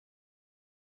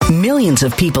Millions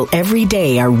of people every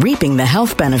day are reaping the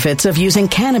health benefits of using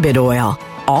cannabis oil,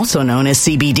 also known as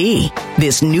CBD.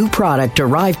 This new product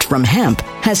derived from hemp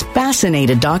has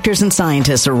fascinated doctors and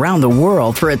scientists around the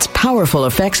world for its powerful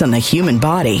effects on the human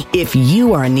body. If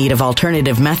you are in need of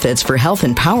alternative methods for health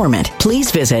empowerment, please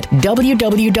visit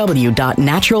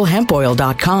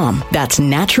www.naturalhempoil.com. That's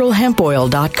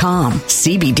naturalhempoil.com.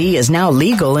 CBD is now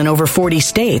legal in over 40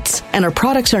 states, and our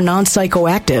products are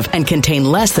non-psychoactive and contain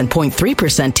less than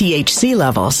 0.3% THC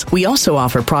levels. We also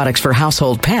offer products for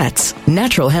household pets.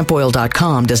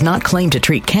 Naturalhempoil.com does not claim to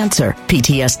treat cancer,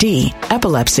 PTSD,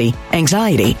 epilepsy,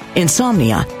 anxiety,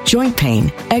 insomnia, joint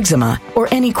pain, eczema, or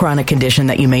any chronic condition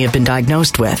that you may have been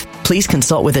diagnosed with. Please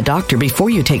consult with a doctor before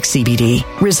you take CBD.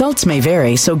 Results may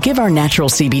vary, so give our natural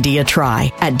CBD a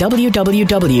try at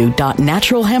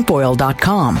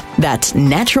www.naturalhempoil.com. That's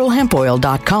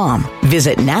naturalhempoil.com.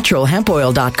 Visit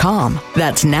naturalhempoil.com.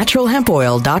 That's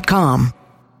naturalhempoil.com.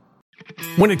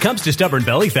 When it comes to stubborn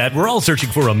belly fat, we're all searching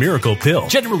for a miracle pill.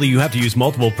 Generally, you have to use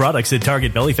multiple products that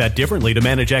target belly fat differently to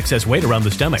manage excess weight around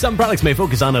the stomach. Some products may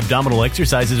focus on abdominal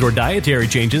exercises or dietary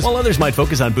changes, while others might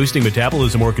focus on boosting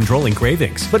metabolism or controlling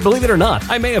cravings. But believe it or not,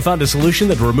 I may have found a solution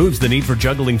that removes the need for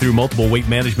juggling through multiple weight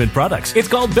management products. It's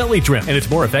called Belly Trim, and it's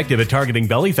more effective at targeting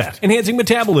belly fat, enhancing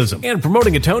metabolism, and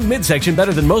promoting a toned midsection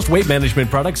better than most weight management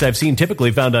products I've seen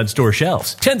typically found on store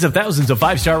shelves. Tens of thousands of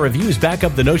 5-star reviews back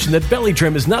up the notion that Belly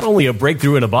Trim is not only a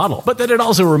breakthrough in a bottle, but that it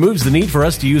also removes the need for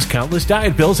us to use countless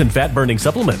diet pills and fat-burning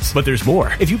supplements. But there's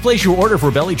more. If you place your order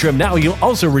for Belly Trim now, you'll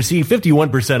also receive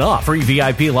 51% off, free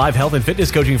VIP live health and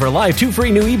fitness coaching for life, 2 free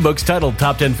new ebooks titled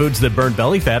Top 10 Foods That Burn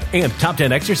Belly Fat and Top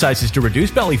 10 Exercises to Reduce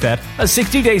Belly Fat, a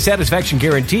 60-day satisfaction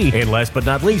guarantee, and last but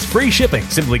not least, free shipping.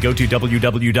 Simply go to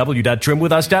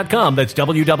www.trimwithus.com. That's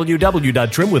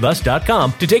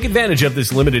www.trimwithus.com to take advantage of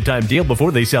this limited time deal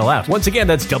before they sell out. Once again,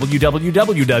 that's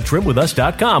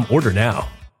www.trimwithus.com. Order now.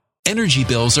 Energy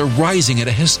bills are rising at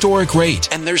a historic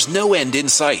rate, and there's no end in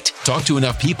sight. Talk to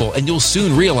enough people, and you'll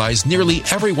soon realize nearly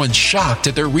everyone's shocked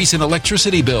at their recent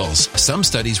electricity bills. Some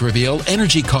studies reveal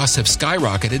energy costs have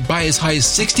skyrocketed by as high as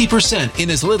 60%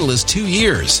 in as little as 2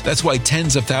 years. That's why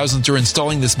tens of thousands are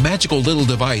installing this magical little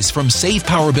device from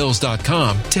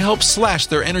SavePowerBills.com to help slash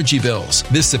their energy bills.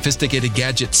 This sophisticated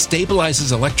gadget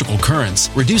stabilizes electrical currents,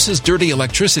 reduces dirty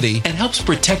electricity, and helps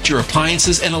protect your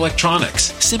appliances and electronics.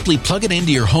 Simply plug it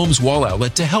into your home's wall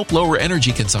outlet to help lower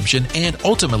energy consumption and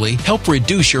ultimately help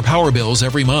reduce your power bills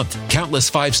every month.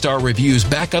 Countless 5-star reviews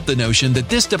back up the notion that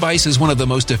this device is one of the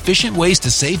most efficient ways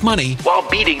to save money while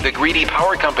beating the greedy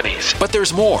power companies. But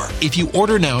there's more. If you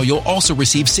order now, you'll also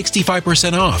receive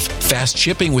 65% off, fast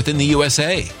shipping within the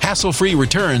USA, hassle-free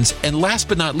returns, and last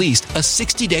but not least, a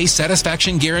 60-day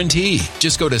satisfaction guarantee.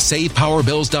 Just go to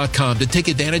SavePowerBills.com to take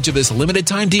advantage of this limited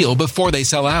time deal before they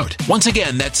sell out. Once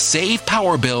again, that's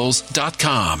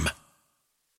SavePowerBills.com.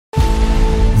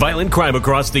 Violent crime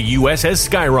across the U.S. has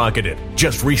skyrocketed.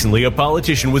 Just recently, a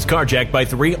politician was carjacked by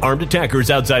 3 armed attackers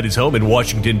outside his home in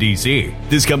Washington, D.C.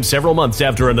 This comes several months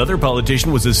after another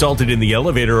politician was assaulted in the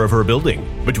elevator of her building.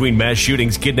 Between mass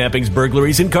shootings, kidnappings,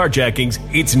 burglaries, and carjackings,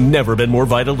 it's never been more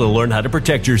vital to learn how to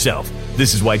protect yourself.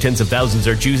 This is why tens of thousands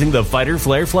are choosing the Fighter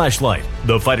Flare flashlight.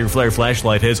 The Fighter Flare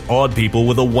flashlight has awed people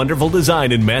with a wonderful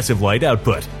design and massive light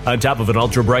output. On top of an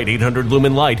ultra-bright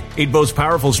 800-lumen light, it boasts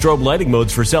powerful strobe lighting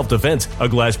modes for self-defense, a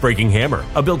glass-breaking hammer,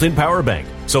 a built-in power bank,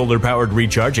 solar-powered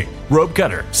recharging, rope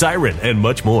cutter, siren, and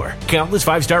much more. Countless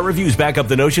 5-star reviews back up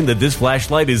the notion that this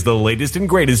flashlight is the latest and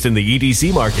greatest in the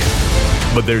EDC market.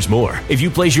 But there's more. If you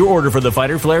place your order for the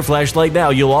Fighter Flare flashlight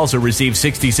now, you'll also receive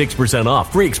 66%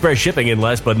 off, free express shipping, and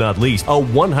last but not least, a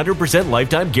 100%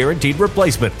 lifetime guaranteed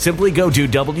replacement. Simply go to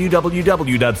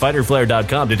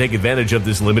www.fighterflare.com to take advantage of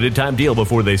this limited time deal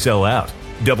before they sell out.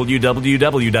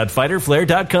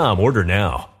 www.fighterflare.com. Order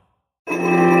now.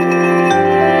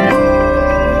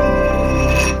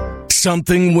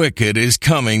 Something wicked is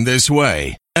coming this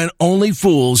way, and only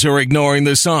fools are ignoring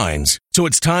the signs. So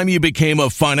it's time you became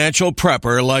a financial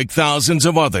prepper like thousands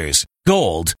of others.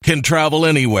 Gold can travel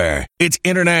anywhere. It's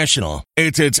international.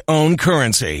 It's its own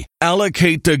currency.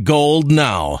 Allocate to gold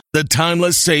now, the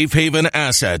timeless safe haven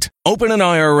asset. Open an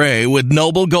IRA with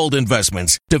Noble Gold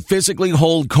Investments to physically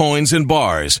hold coins and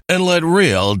bars and let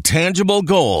real, tangible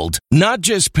gold, not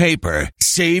just paper,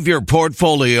 Save your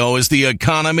portfolio as the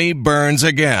economy burns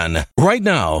again. Right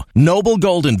now, Noble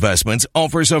Gold Investments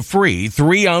offers a free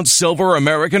 3-ounce silver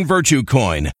American Virtue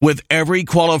coin with every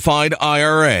qualified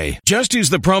IRA. Just use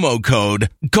the promo code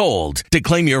GOLD to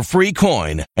claim your free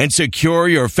coin and secure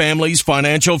your family's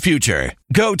financial future.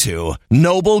 Go to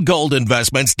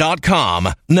noblegoldinvestments.com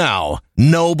now.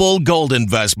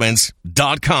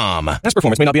 noblegoldinvestments.com. Past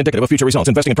performance may not be indicative of future results.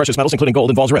 Investing in precious metals, including gold,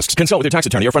 involves risks. Consult with your tax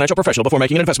attorney or financial professional before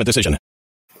making an investment decision.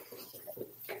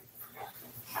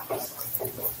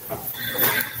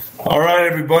 All right,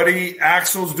 everybody.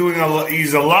 Axel's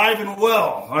he's alive and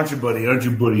well. Aren't you, buddy?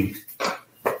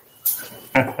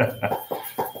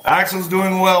 Axel's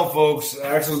doing well, folks.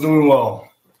 Axel's doing well.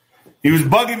 He was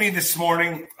bugging me this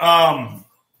morning.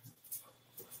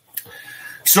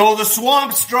 So the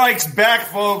swamp strikes back,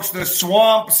 folks. The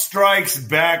swamp strikes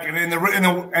back. And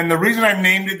the reason I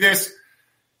named it this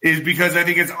is because I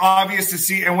think it's obvious to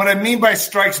see. And what I mean by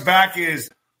strikes back is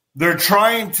they're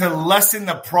trying to lessen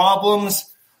the problems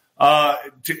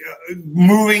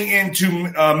moving into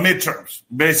midterms,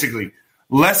 basically.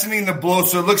 Lessening the blow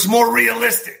so it looks more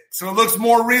realistic.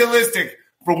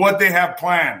 For what they have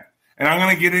planned. And I'm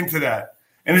going to get into that.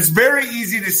 And it's very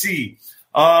easy to see.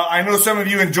 I know some of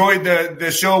you enjoyed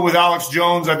the show with Alex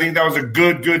Jones. I think that was a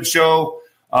good show.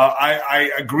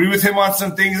 I agree with him on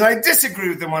some things, and I disagree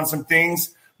with him on some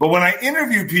things. But when I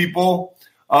interview people,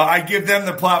 I give them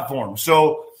the platform.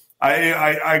 So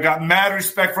I got mad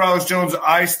respect for Alex Jones.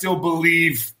 I still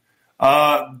believe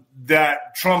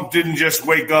that Trump didn't just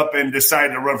wake up and decide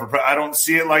to run for president. I don't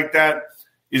see it like that.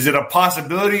 Is it a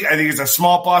possibility? I think it's a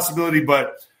small possibility,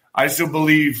 but I still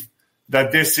believe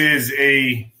that this is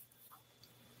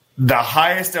the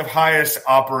highest of highest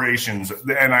operations,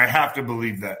 and I have to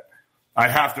believe that.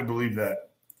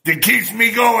 It keeps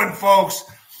me going, folks.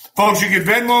 Folks, you can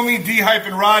Venmo me,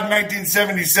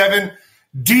 D-Rod1977,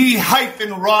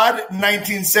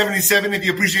 D-Rod1977. If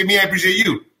you appreciate me, I appreciate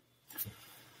you.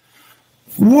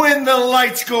 When the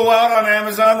lights go out on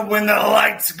Amazon,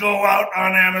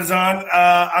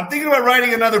 I'm thinking about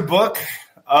writing another book.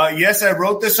 Yes, I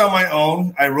wrote this on my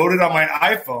own. I wrote it on my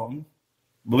iPhone.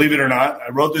 Believe it or not, I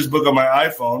wrote this book on my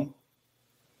iPhone.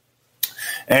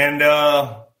 And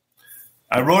I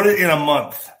wrote it in a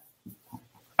month.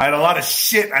 I had a lot of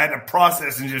shit I had to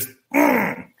process and just...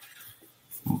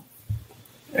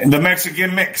 The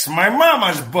Mexican Mix. My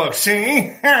mama's book,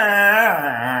 see?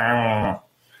 My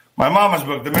mama's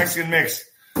book, The Mexican Mix.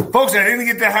 Folks, I didn't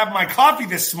get to have my coffee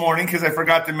this morning because I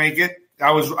forgot to make it.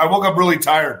 I woke up really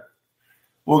tired.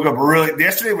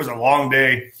 Yesterday was a long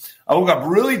day. I woke up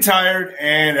really tired,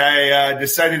 and I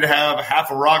decided to have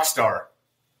half a Rockstar.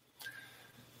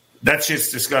 That shit's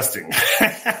disgusting.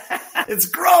 It's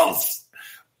gross.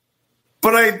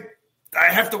 But I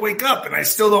have to wake up, and I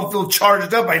still don't feel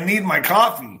charged up. I need my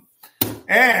coffee.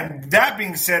 And that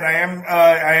being said, I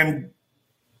am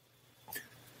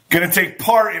going to take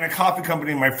part in a coffee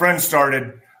company my friend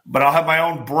started, but I'll have my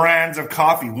own brands of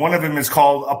coffee. One of them is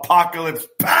called Apocalypse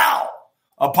Pow.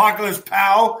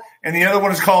 And the other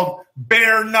one is called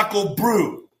Bare Knuckle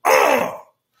Brew.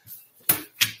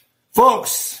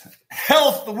 Folks,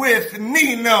 Health with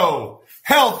Nino.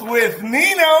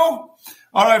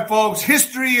 All right, folks,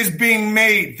 history is being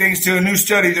made thanks to a new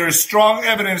study. There is strong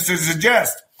evidence to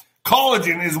suggest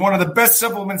collagen is one of the best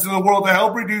supplements in the world to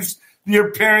help reduce the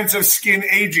appearance of skin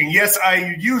aging. Yes,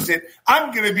 I use it.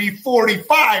 I'm going to be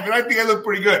 45, and I think I look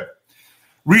pretty good.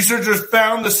 Researchers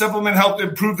found the supplement helped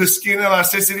improve the skin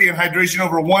elasticity and hydration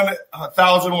over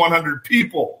 1,100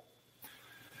 people.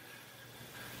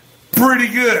 Pretty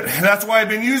good. That's why I've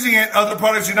been using it. Other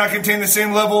products do not contain the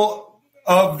same level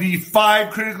of the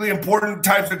 5 critically important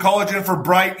types of collagen for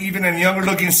bright, even, and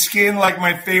younger-looking skin like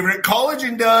my favorite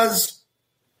collagen does.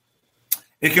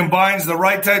 It combines the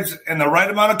right types and the right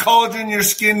amount of collagen your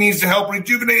skin needs to help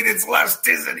rejuvenate its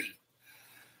elasticity.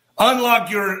 Unlock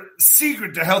your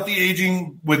secret to healthy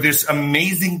aging with this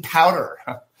amazing powder.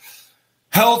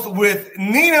 Health with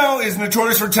Nino is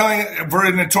notorious for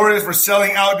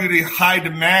selling out due to high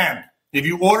demand. If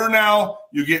you order now,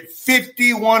 you get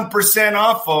 51%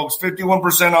 off, folks.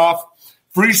 51% off,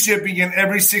 free shipping, and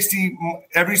every 60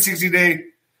 day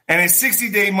and a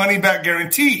 60-day money back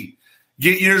guarantee.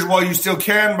 Get yours while you still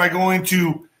can by going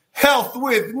to Health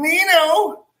with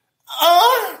Nino.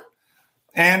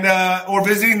 Or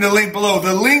visiting the link below.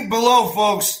 The link below,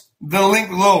 folks. The link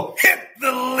below. Hit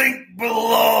the link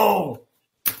below.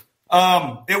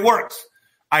 It works.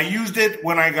 I used it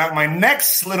when I got my neck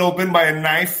slit open by a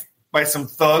knife by some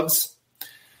thugs,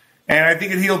 and I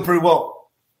think it healed pretty well.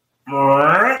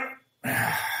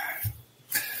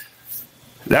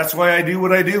 That's why I do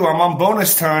what I do. I'm on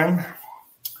bonus time.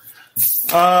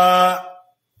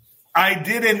 I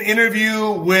did an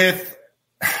interview with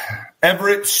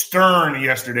Everett Stern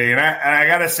yesterday, and I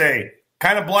got to say,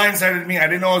 kind of blindsided me. I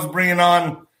didn't know I was bringing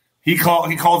on. He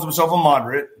calls himself a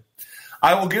moderate.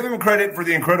 I will give him credit for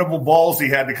the incredible balls he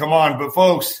had to come on. But,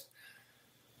 folks,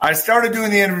 I started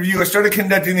doing the interview. I started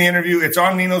conducting the interview. It's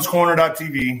on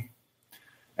Nino'sCorner.tv.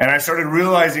 And I started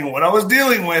realizing what I was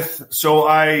dealing with. So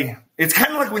it's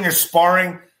kind of like when you're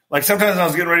sparring. Like sometimes I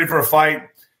was getting ready for a fight.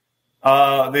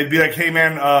 They'd be like, hey,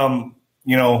 man,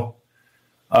 we're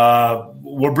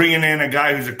bringing in a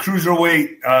guy who's a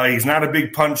cruiserweight. He's not a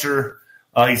big puncher.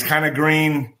 He's kind of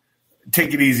green.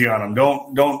 Take it easy on him.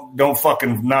 Don't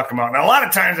fucking knock him out. Now, a lot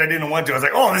of times I didn't want to. I was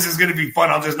like, oh, this is going to be fun.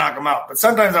 I'll just knock him out. But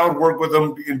sometimes I would work with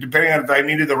him, depending on if I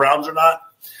needed the rounds or not.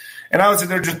 And I would sit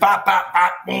there just bop, bop,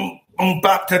 bop, boom, boom,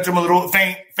 bop, touch him a little,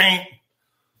 feint.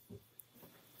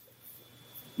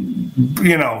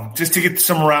 Just to get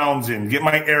some rounds in, get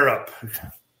my air up.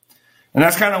 And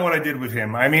that's kind of what I did with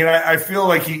him. I mean, I feel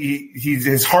like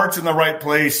his heart's in the right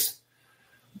place.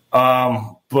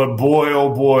 But boy,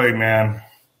 oh boy, man.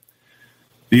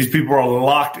 These people are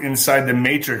locked inside the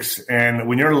matrix. And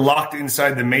when you're locked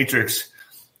inside the matrix,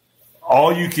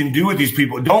 all you can do with these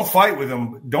people, don't fight with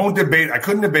them. Don't debate. I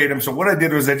couldn't debate them. So what I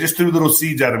did was I just threw little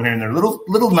seeds at them here and there.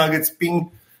 Little nuggets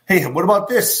being, hey, what about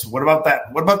this? What about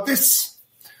that? What about this?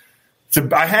 So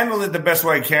I handled it the best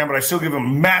way I can, but I still give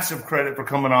him massive credit for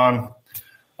coming on.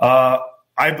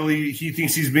 I believe he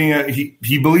thinks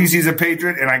he believes he's a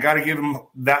patriot, and I got to give him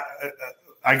that.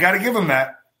 I got to give him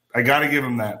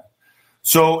that.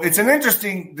 So it's an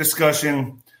interesting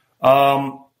discussion.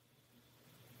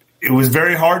 It was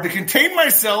very hard to contain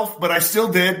myself, but I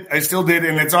still did,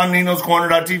 and it's on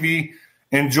Nino'sCorner.tv.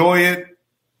 Enjoy it.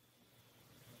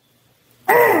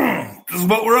 This is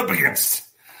what we're up against.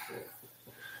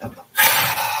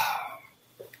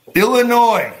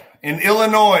 Illinois,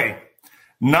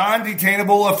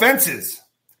 non-detainable offenses.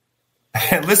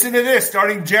 Listen to this,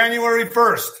 starting January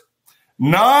 1st.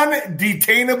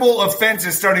 Non-detainable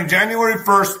offenses starting January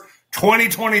 1st,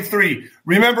 2023.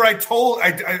 Remember,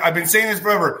 I've been saying this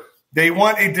forever. They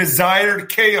want a desired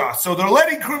chaos. So they're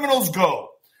letting criminals go.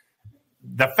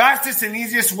 The fastest and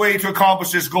easiest way to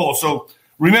accomplish this goal. So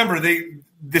remember,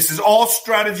 this is all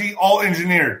strategy, all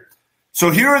engineered.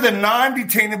 So here are the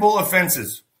non-detainable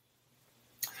offenses.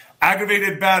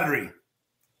 Aggravated battery,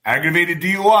 aggravated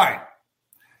DUI,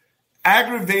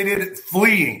 aggravated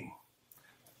fleeing,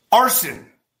 arson,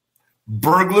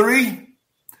 burglary,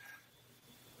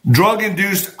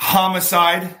 drug-induced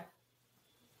homicide,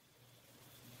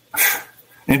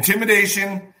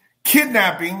 intimidation,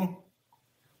 kidnapping,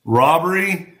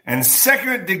 robbery, and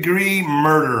second-degree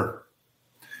murder,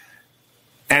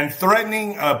 and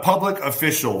threatening a public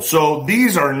official. So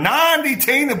these are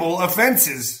non-detainable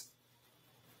offenses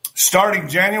starting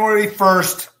January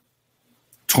 1st,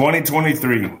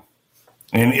 2023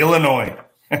 in Illinois.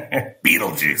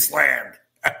 Beetlejuice land.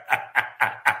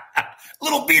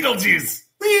 Little Beetlejuice.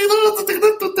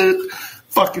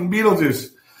 Fucking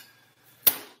Beetlejuice.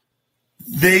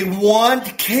 They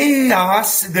want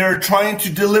chaos. They're trying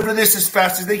to deliver this as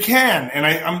fast as they can.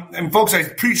 And folks, I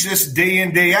preach this day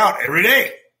in, day out, every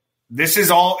day. This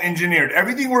is all engineered.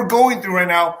 Everything we're going through right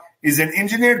now is an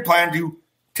engineered plan to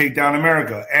take down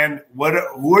America. And what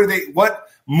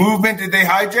movement did they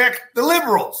hijack? The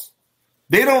liberals.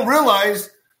 They don't realize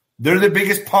they're the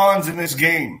biggest pawns in this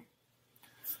game.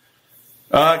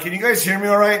 Can you guys hear me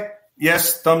all right?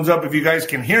 Yes, thumbs up if you guys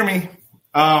can hear me.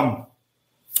 And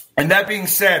that being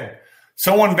said,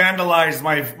 someone vandalized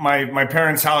my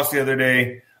parents' house the other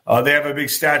day. They have a big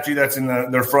statue that's in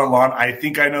their front lawn. I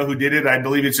think I know who did it. I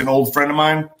believe it's an old friend of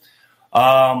mine.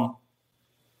 And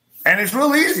it's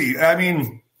real easy. I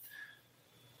mean,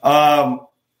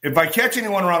 if I catch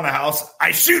anyone around the house,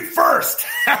 I shoot first.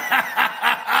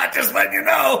 Just letting you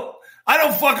know. I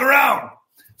don't fuck around.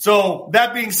 So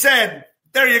that being said,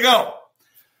 there you go.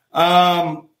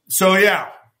 So yeah.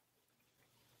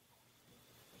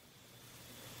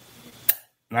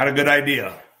 Not a good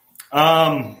idea.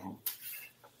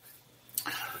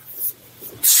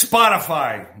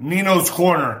 Spotify, Nino's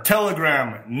Corner.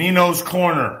 Telegram, Nino's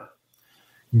Corner.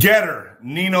 Getter,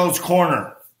 Nino's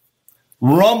Corner.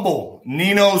 Rumble,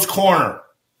 Nino's Corner.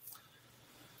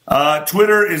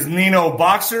 Twitter is Nino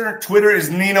Boxer.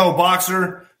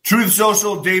 Truth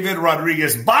Social, David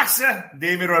Rodriguez Boxer.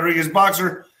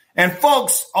 And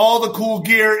folks, all the cool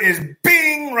gear is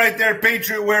bing right there,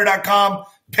 patriotwear.com.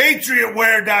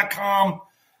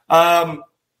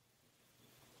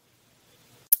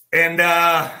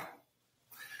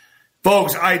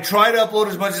 Folks, I try to upload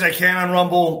as much as I can on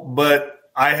Rumble, but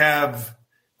I have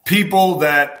people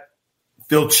that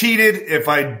feel cheated if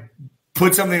I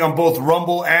put something on both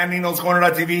Rumble and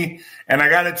Nino'sCorner.tv, and I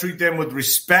got to treat them with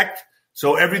respect.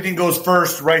 So everything goes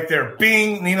first right there.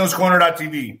 Bing,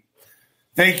 Nino'sCorner.tv.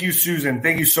 Thank you, Susan.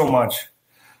 Thank you so much.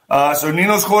 So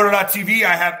Nino'sCorner.tv,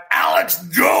 I have Alex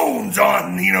Jones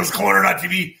on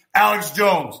Nino'sCorner.tv. Alex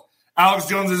Jones. Alex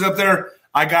Jones is up there.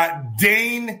 I got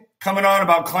Dane coming on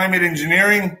about climate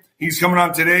engineering. He's coming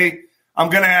on today. I'm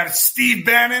going to have Steve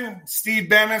Bannon. Steve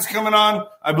Bannon's coming on,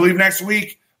 I believe, next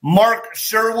week. Mark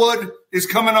Sherwood is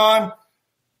coming on.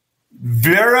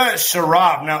 Vera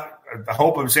Sharav. Now, I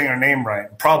hope I'm saying her name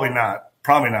right. Probably not.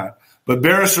 But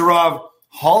Vera Sharav,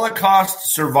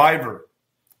 Holocaust survivor.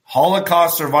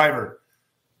 Holocaust survivor.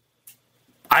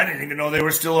 I didn't even know they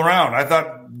were still around. I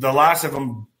thought the last of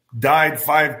them died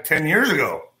 5-10 years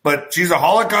ago. But she's a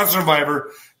Holocaust survivor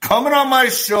coming on my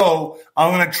show.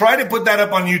 I'm going to try to put that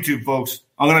up on YouTube, folks.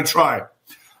 I'm going to try.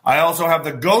 I also have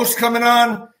the Ghost coming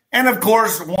on. And, of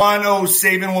course, Juan O.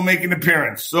 Saban will make an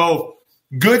appearance. So,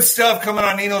 good stuff coming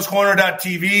on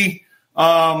Nino'sCorner.tv.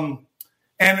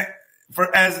 And for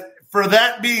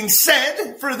that being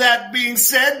said,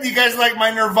 you guys like my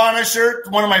Nirvana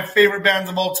shirt? One of my favorite bands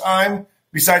of all time,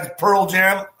 besides Pearl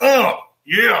Jam. Oh,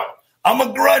 yeah. I'm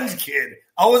a grunge kid.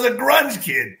 I was a grunge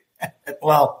kid.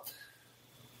 Well,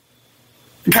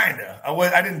 kind of.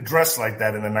 I didn't dress like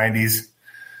that in the 90s.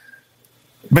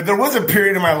 But there was a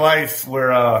period in my life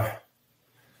where I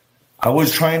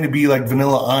was trying to be like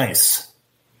Vanilla Ice.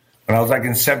 When I was like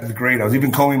in 7th grade, I was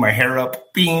even combing my hair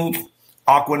up. Bing,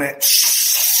 Aquanet.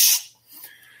 Shh.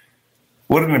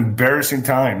 What an embarrassing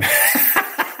time.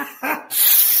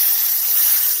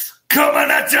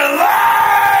 Coming at you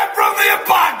live from the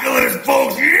apocalypse,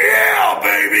 folks. Yeah,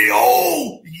 baby.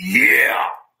 Oh, yeah.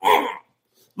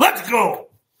 Let's go.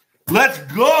 Let's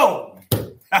go.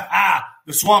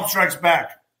 The swamp strikes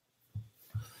back.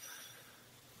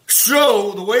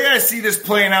 So the way I see this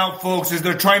playing out, folks, is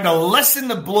they're trying to lessen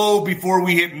the blow before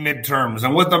we hit midterms.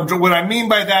 And what I mean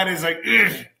by that is like,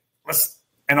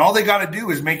 and all they got to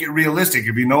do is make it realistic,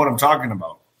 if you know what I'm talking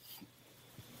about.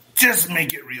 Just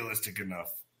make it realistic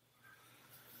enough.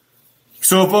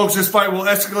 So, folks, this fight will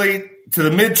escalate to the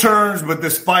midterms, but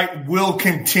this fight will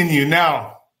continue.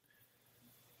 Now,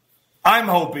 I'm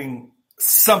hoping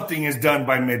something is done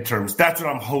by midterms. That's what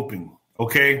I'm hoping,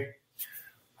 okay?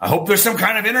 I hope there's some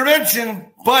kind of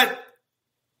intervention, but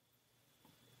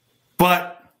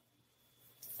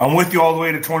I'm with you all the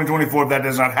way to 2024 if that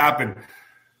does not happen.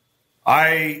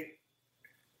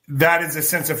 That is a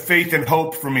sense of faith and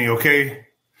hope for me, okay?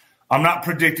 I'm not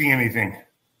predicting anything.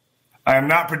 I am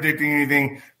not predicting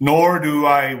anything, nor do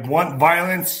I want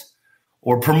violence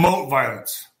or promote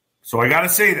violence. So I got to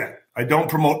say that. I don't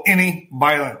promote any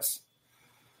violence.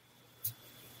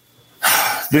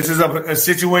 This is a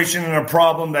situation and a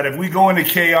problem that if we go into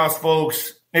chaos,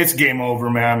 folks, it's game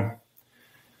over, man.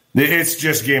 It's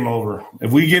just game over.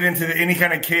 If we get into any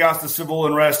kind of chaos, the civil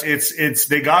unrest, it's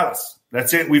they got us.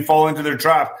 That's it. We fall into their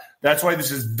trap. That's why this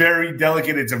is very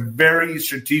delicate. It's a very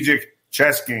strategic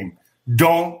chess game.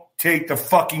 Don't take the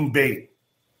fucking bait.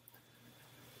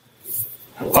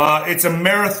 It's a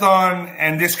marathon,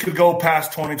 and this could go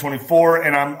past 2024,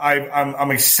 and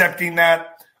I'm accepting that.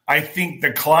 I think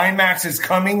the climax is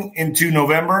coming into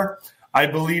November. I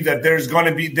believe that this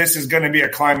is going to be a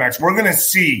climax. We're going to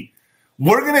see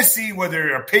whether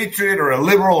you're a patriot or a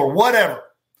liberal or whatever.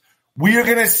 We are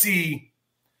going to see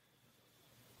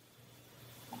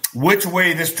which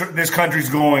way this country's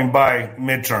going by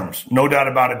midterms. No doubt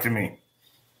about it to me.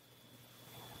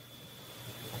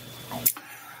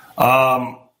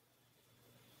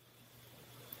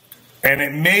 And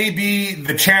it may be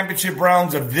the championship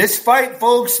rounds of this fight,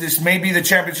 folks. This may be the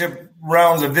championship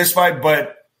rounds of this fight,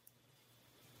 but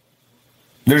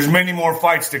there's many more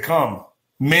fights to come.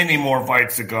 Many more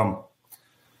fights to come.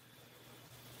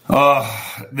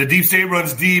 The deep state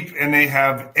runs deep, and they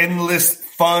have endless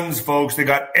funds, folks. They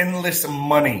got endless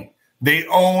money. They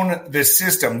own the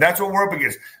system. That's what we're up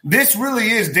against. This really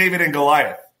is David and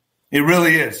Goliath. It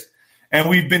really is. And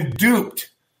we've been duped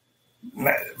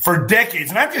for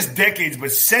decades, not just decades,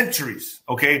 but centuries,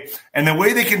 okay? And the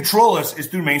way they control us is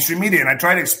through mainstream media. And I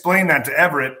tried to explain that to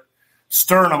Everett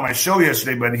Stern on my show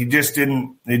yesterday, but he just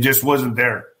wasn't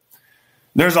there.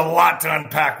 There's a lot to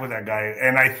unpack with that guy.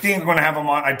 And I think we're going to have him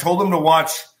on. I told him to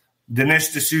watch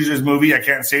Dinesh D'Souza's movie. I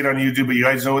can't say it on YouTube, but you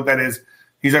guys know what that is.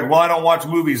 He's like, well, I don't watch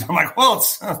movies. I'm like, well,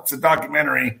 it's a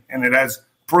documentary, and it has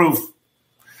proof.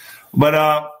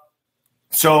 But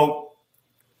so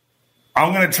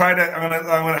I'm going to try to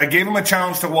I gave him a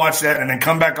challenge to watch that and then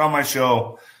come back on my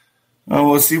show.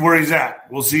 We'll see where he's at.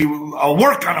 We'll see. I'll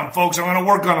work on him, folks. I'm going to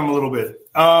work on him a little bit.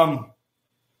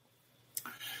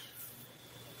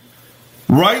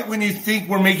 Right when you think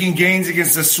we're making gains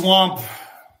against the swamp,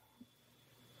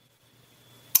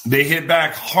 they hit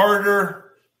back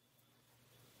harder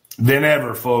than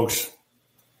ever, folks.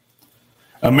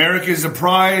 America is the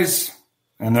prize,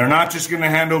 and they're not just going to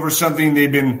hand over something they've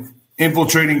been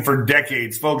infiltrating for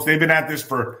decades. Folks, they've been at this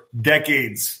for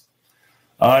decades.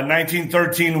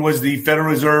 1913 was the Federal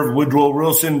Reserve. Woodrow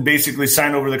Wilson basically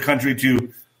signed over the country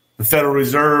to the Federal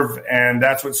Reserve, and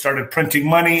that's what started printing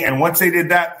money. And once they did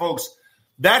that, folks,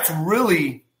 that's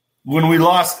really when we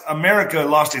lost, America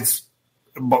lost its,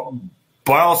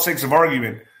 by all sakes of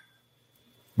argument,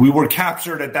 we were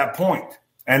captured at that point.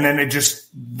 And then it just,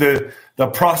 the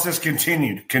process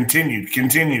continued. And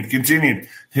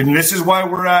this is why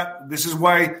we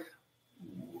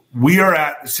are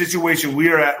at the situation we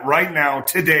are at right now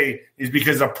today, is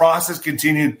because the process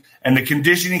continued and the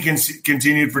conditioning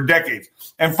continued for decades.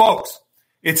 And folks,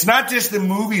 it's not just the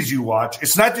movies you watch.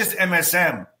 It's not just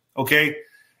MSM, okay?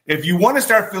 If you want to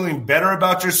start feeling better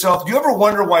about yourself, do you ever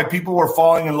wonder why people were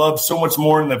falling in love so much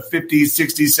more in the 50s,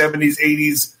 60s, 70s,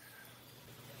 80s?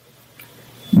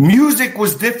 Music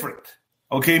was different,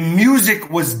 okay? Music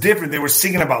was different. They were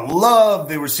singing about love.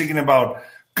 They were singing about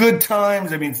good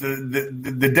times. I mean,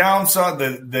 the downside,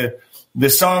 the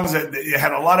songs that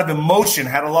had a lot of emotion,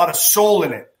 had a lot of soul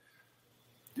in it.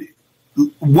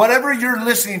 Whatever you're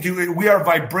listening to, we are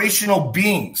vibrational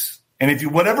beings. And if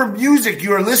whatever music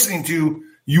you are listening to,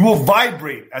 you will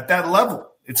vibrate at that level.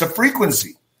 It's a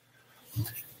frequency.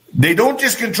 They don't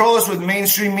just control us with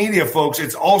mainstream media, folks.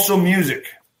 It's also music.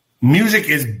 Music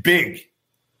is big.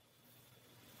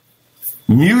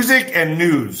 Music and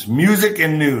news.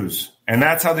 And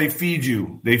that's how they feed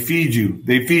you. They feed you.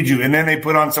 And then they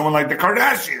put on someone like the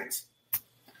Kardashians.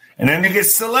 And then they get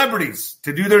celebrities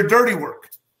to do their dirty work.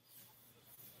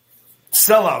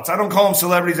 Sellouts. I don't call them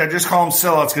celebrities. I just call them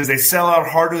sellouts because they sell out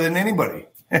harder than anybody.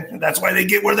 That's why they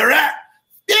get where they're at.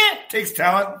 Yeah, it takes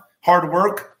talent, hard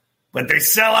work, but they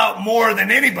sell out more than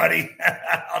anybody.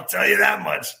 I'll tell you that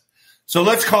much. So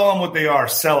let's call them what they are,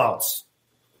 sellouts.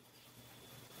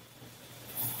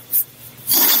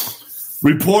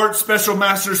 Report, Special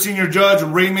Master Senior Judge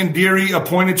Raymond Dearie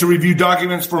appointed to review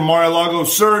documents for Mar-a-Lago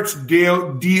search.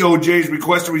 DOJ's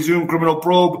request to resume criminal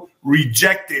probe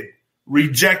rejected.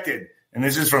 And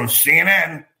this is from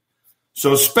CNN.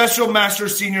 So Special Master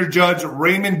Senior Judge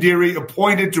Raymond Dearie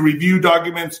appointed to review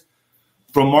documents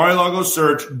from Mar-a-Lago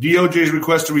search. DOJ's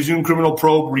request to resume criminal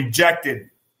probe rejected.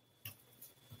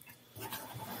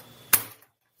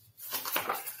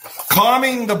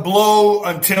 Calming the blow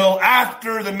until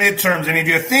after the midterms. And if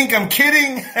you think I'm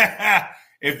kidding,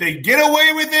 if they get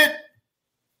away with it,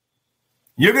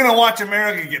 you're going to watch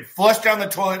America get flushed down the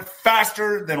toilet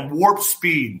faster than warp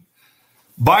speed.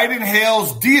 Biden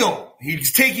hails deal.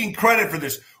 He's taking credit for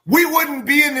this. We wouldn't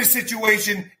be in this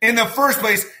situation in the first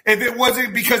place if it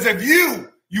wasn't because of you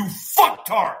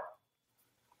fucktard.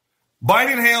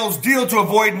 Biden hails deal to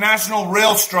avoid national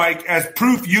rail strike as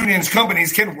proof unions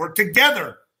companies can work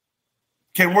together.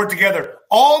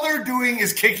 All they're doing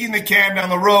is kicking the can down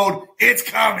the road. It's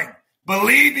coming.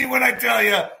 Believe me when I tell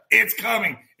you, it's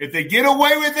coming. If they get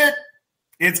away with it,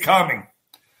 it's coming.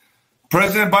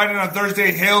 President Biden on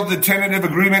Thursday hailed the tentative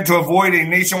agreement to avoid a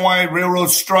nationwide railroad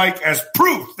strike as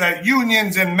proof that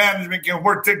unions and management can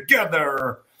work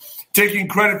together, taking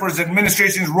credit for his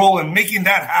administration's role in making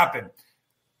that happen.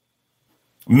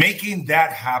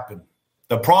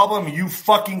 The problem you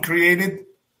fucking created.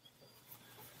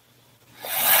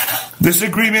 This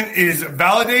agreement is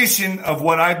validation of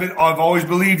what I've always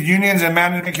believed. Unions and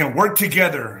management can work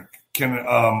together, can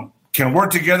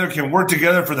work together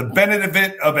for the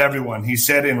benefit of everyone, he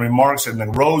said in remarks in the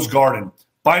Rose Garden.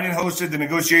 Biden hosted the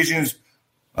negotiations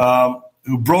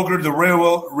who brokered the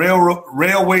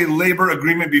railway labor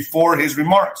agreement before his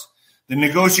remarks. The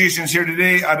negotiations here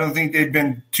today, I don't think they've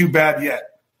been too bad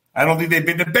yet. I don't think they've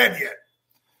been to bed yet,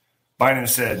 Biden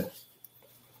said.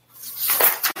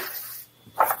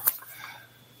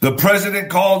 The president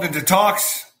called into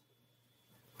talks,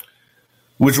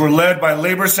 which were led by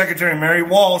Labor Secretary Marty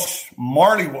Walsh.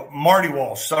 Marty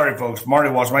Walsh. Sorry, folks.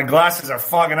 Marty Walsh. My glasses are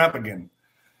fogging up again.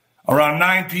 Around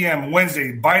 9 p.m.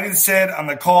 Wednesday, Biden said on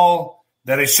the call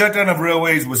that a shutdown of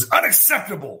railways was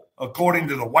unacceptable, according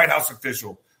to the White House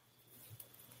official.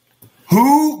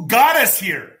 Who got us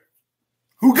here?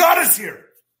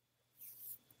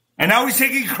 And now he's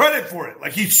taking credit for it,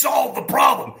 like he solved the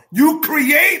problem. You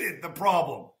created the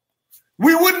problem.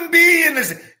 We wouldn't be in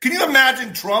this. Can you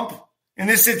imagine Trump in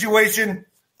this situation?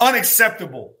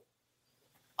 Unacceptable.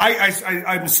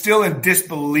 I'm still in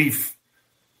disbelief.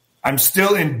 And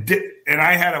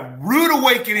I had a rude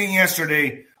awakening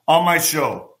yesterday on my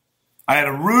show. I had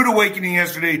a rude awakening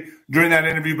yesterday during that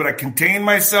interview, but I contained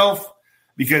myself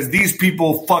because these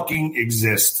people fucking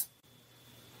exist.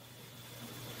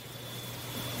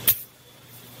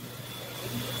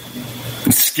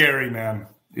 It's scary, man.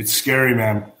 It's scary,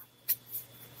 man.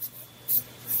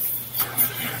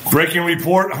 Breaking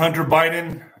report, Hunter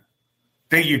Biden.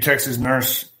 Thank you, Texas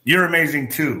nurse. You're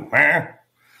amazing too, man.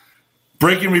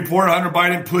 Breaking report, Hunter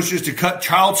Biden pushes to cut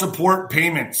child support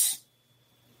payments.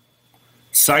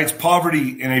 Cites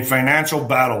poverty in a financial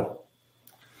battle.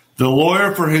 The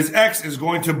lawyer for his ex is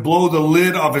going to blow the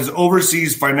lid off his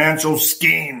overseas financial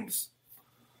schemes.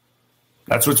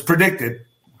 That's what's predicted.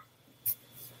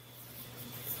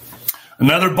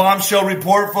 Another bombshell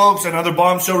report, folks. Another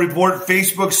bombshell report.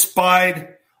 Facebook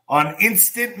spied on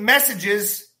instant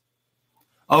messages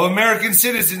of American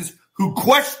citizens who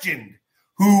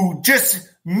just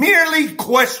merely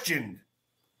questioned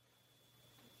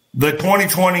the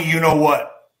 2020 you-know-what.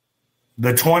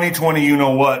 The 2020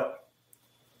 you-know-what.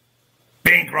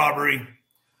 Bank robbery.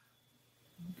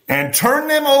 And turn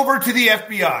them over to the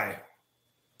FBI.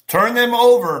 Turn them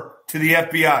over to the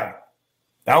FBI.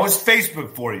 That was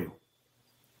Facebook for you.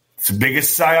 It's the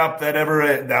biggest psyop that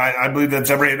I believe that's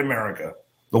ever hit America.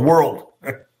 The world.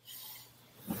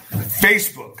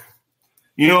 Facebook.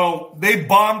 You know, they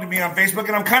bombed me on Facebook,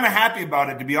 and I'm kind of happy about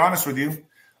it, to be honest with you.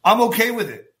 I'm okay with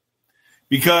it.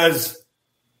 Because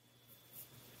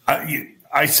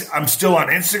I'm still on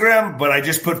Instagram, but I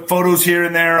just put photos here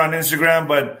and there on Instagram.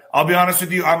 But I'll be honest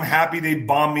with you, I'm happy they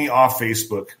bombed me off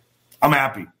Facebook. I'm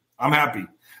happy.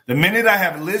 The minute I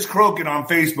have Liz Crokin on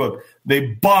Facebook,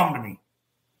 they bombed me.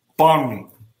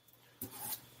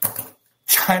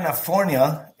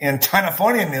 Chinafornia, in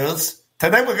Chinafornia news,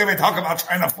 today we're going to talk about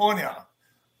Chinafornia.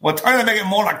 We're trying to make it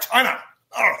more like China.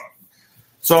 Ugh.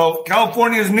 So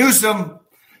California's Newsom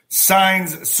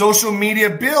signs social media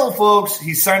bill, folks.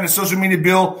 He signed a social media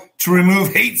bill to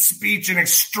remove hate speech and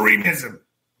extremism.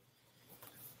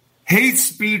 Hate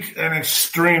speech and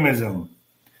extremism.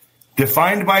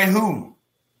 Defined by whom?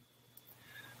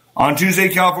 On Tuesday,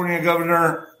 California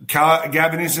Governor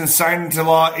Gavin Newsom signed into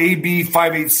law AB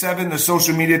 587, the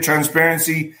Social Media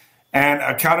Transparency and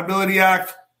Accountability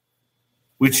Act,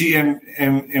 which he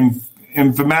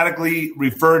emphatically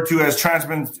referred to as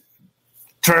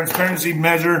transparency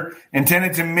measure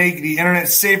intended to make the internet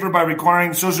safer by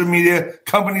requiring social media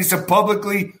companies to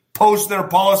publicly post their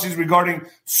policies regarding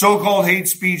so-called hate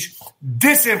speech,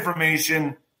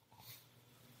 disinformation.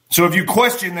 So if you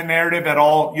question the narrative at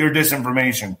all, you're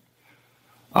disinformation.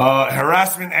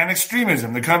 Harassment and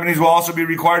extremism. The companies will also be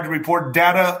required to report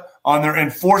data on their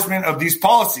enforcement of these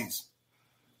policies.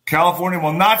 California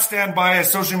will not stand by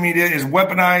as social media is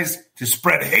weaponized to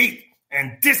spread hate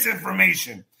and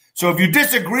disinformation. So if you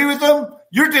disagree with them,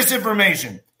 you're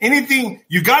disinformation. Anything,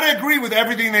 you got to agree with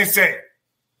everything they say.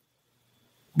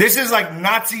 This is like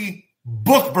Nazi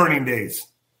book burning days.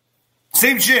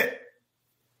 Same shit.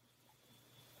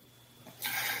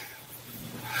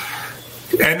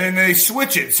 And then they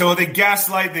switch it. So they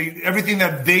gaslight everything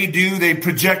that they do, they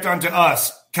project onto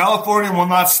us. California will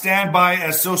not stand by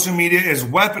as social media is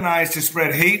weaponized to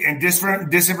spread hate and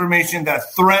disinformation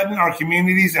that threaten our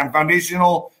communities and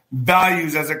foundational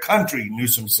values as a country,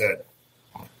 Newsom said.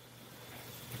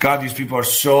 God, these people are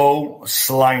so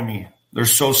slimy. They're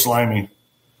so slimy.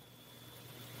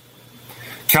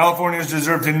 Californians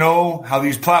deserve to know how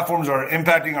these platforms are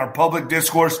impacting our public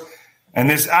discourse, and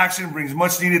this action brings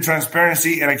much-needed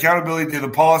transparency and accountability to the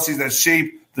policies that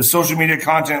shape the social media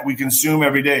content we consume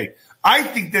every day. I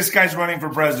think this guy's running for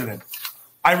president.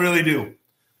 I really do.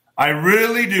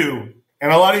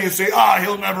 And a lot of you say,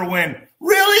 he'll never win.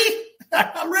 Really?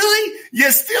 Really?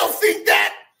 You still think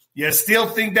that? You still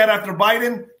think that after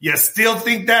Biden? You still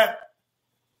think that?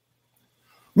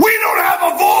 We don't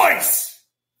have a voice.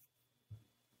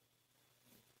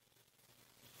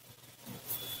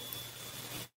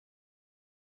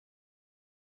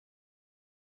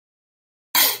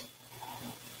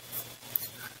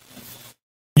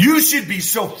 You should be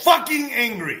so fucking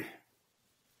angry.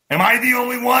 Am I the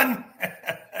only one?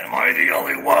 Am I the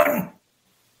only one?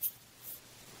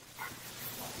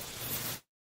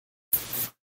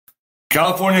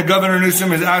 California Governor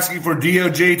Newsom is asking for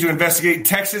DOJ to investigate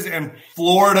Texas and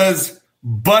Florida's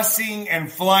busing and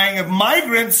flying of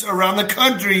migrants around the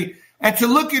country and to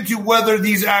look into whether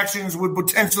these actions would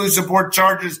potentially support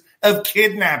charges of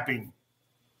kidnapping.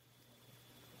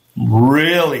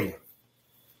 Really?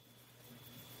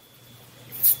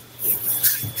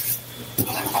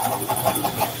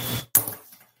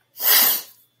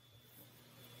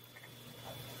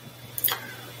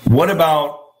 What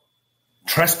about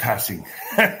trespassing.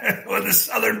 With the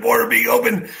southern border being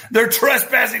open, they're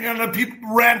trespassing on the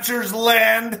ranchers'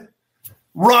 land,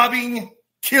 robbing,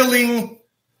 killing,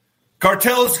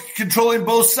 cartels controlling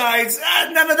both sides.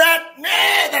 None of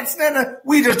that.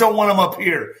 We just don't want them up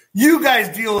here. You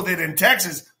guys deal with it in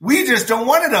Texas. We just don't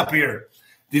want it up here.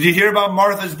 Did you hear about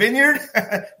Martha's Vineyard?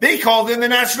 They called in the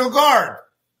National Guard.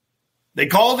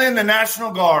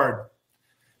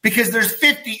 Because there's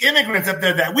 50 immigrants up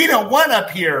there that we don't want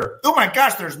up here. Oh my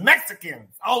gosh, there's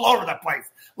Mexicans all over the place.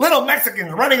 Little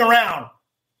Mexicans running around.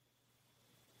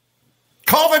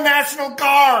 Call the National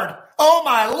Guard. Oh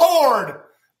my Lord.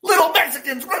 Little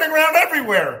Mexicans running around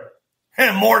everywhere.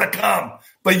 And more to come.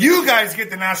 But you guys get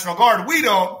the National Guard. We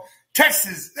don't.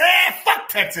 Texas. Fuck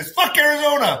Texas. Fuck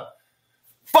Arizona.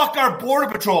 Fuck our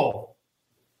Border Patrol.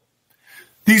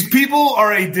 These people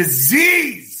are a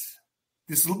disease.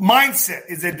 This mindset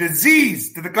is a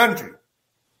disease to the country.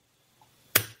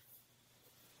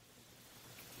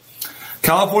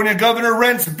 California governor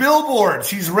rents billboards.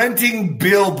 She's renting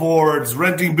billboards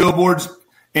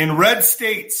in red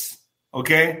states,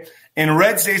 okay? In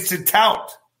red states to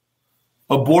tout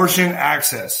abortion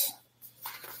access.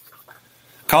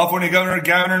 California Governor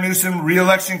Gavin Newsom's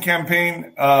re-election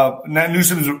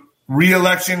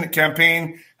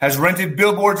campaign has rented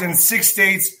billboards in 6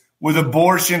 states with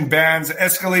abortion bans,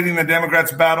 escalating the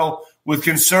Democrats' battle with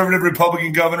conservative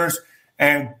Republican governors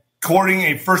and courting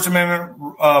a First Amendment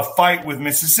fight with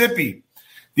Mississippi.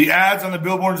 The ads on the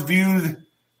billboards, viewed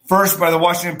first by the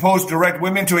Washington Post, direct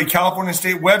women to a California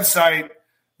state website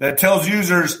that tells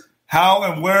users how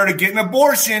and where to get an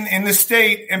abortion in the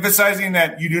state, emphasizing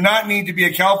that you do not need to be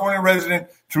a California resident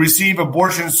to receive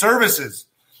abortion services.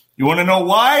 You want to know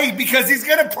why? Because he's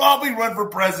going to probably run for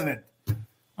president.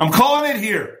 I'm calling it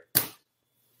here.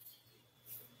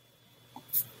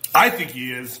 I think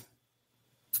he is.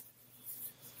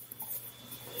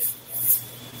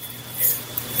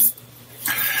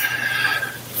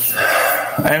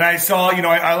 And I saw,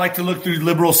 I like to look through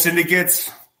liberal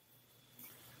syndicates.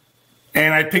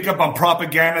 And I pick up on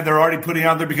propaganda they're already putting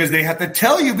out there because they have to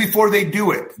tell you before they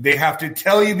do it.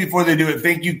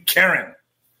 Thank you, Karen.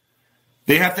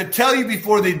 They have to tell you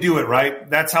before they do it, right?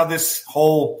 That's how this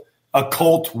whole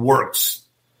occult works.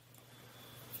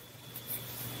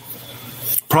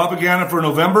 Propaganda for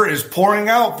November is pouring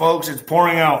out, folks. It's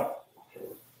pouring out.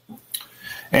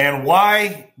 And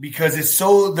why? Because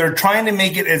they're trying to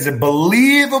make it as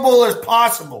believable as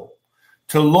possible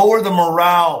to lower the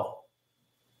morale.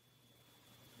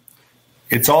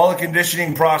 It's all a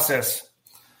conditioning process.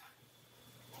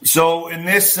 So in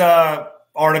this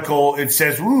article, it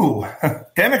says,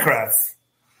 Democrats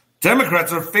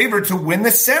are favored to win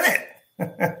the Senate.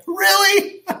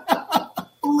 Really?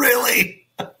 Really?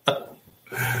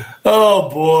 Oh,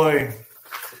 boy.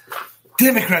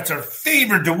 Democrats are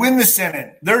favored to win the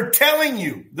Senate. They're telling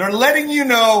you. They're letting you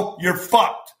know you're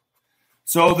fucked.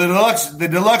 So the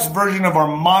deluxe version of our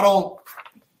model.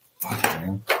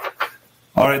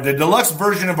 All right, the deluxe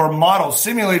version of our model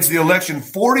simulates the election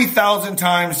 40,000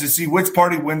 times to see which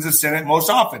party wins the Senate most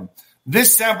often.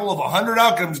 This sample of 100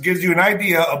 outcomes gives you an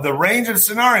idea of the range of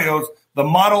scenarios the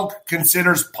model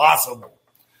considers possible.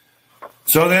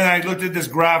 So then I looked at this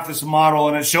graph, this model,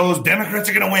 and it shows Democrats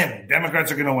are going to win.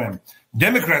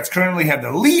 Democrats currently have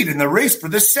the lead in the race for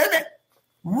the Senate.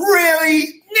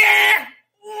 Really? Nah.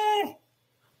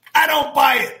 I don't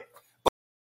buy it.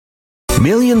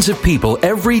 Millions of people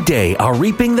every day are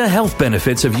reaping the health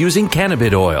benefits of using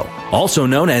cannabis oil, also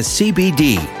known as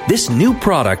CBD. This new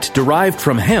product derived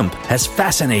from hemp has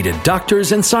fascinated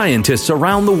doctors and scientists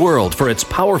around the world for its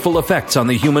powerful effects on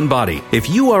the human body. If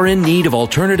you are in need of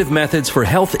alternative methods for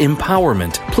health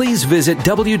empowerment, please visit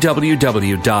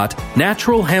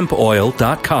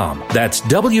www.naturalhempoil.com. That's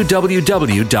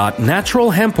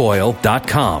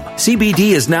www.naturalhempoil.com. CBD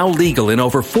is now legal in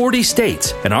over 40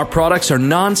 states, and our products are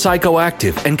non-psychoactive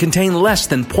and contain less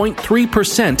than 0.3%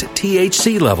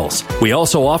 THC levels. We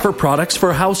also offer products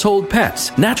for household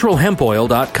pets.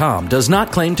 NaturalHempOil.com does not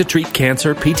claim to treat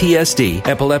cancer, PTSD,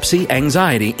 epilepsy,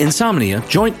 anxiety, insomnia,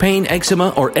 joint pain, eczema,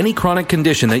 or any chronic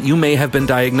condition that you may have been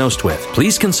diagnosed with.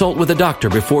 Please consult with a doctor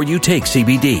before you take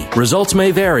CBD. Results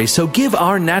may vary, so give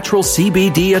our natural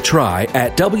CBD a try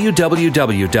at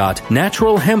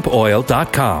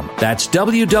www.naturalhempoil.com. That's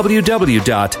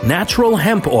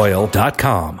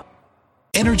www.naturalhempoil.com.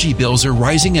 Energy bills are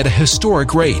rising at a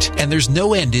historic rate, and there's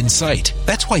no end in sight.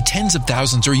 That's why tens of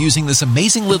thousands are using this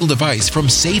amazing little device from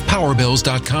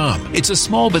SavePowerBills.com. It's a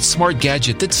small but smart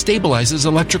gadget that stabilizes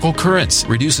electrical currents,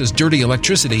 reduces dirty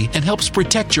electricity, and helps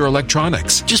protect your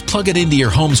electronics. Just plug it into your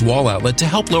home's wall outlet to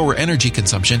help lower energy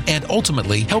consumption and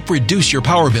ultimately help reduce your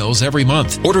power bills every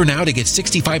month. Order now to get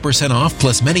 65% off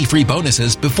plus many free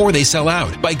bonuses before they sell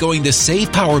out by going to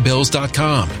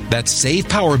SavePowerBills.com. That's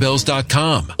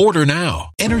SavePowerBills.com. Order now.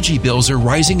 Energy bills are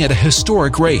rising at a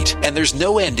historic rate, and there's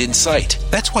no end in sight.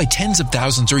 That's why tens of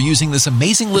thousands are using this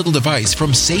amazing little device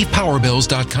from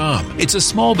SavePowerBills.com. It's a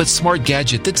small but smart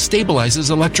gadget that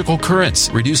stabilizes electrical currents,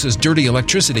 reduces dirty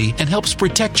electricity, and helps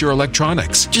protect your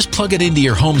electronics. Just plug it into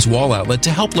your home's wall outlet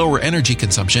to help lower energy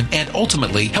consumption and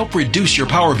ultimately help reduce your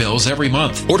power bills every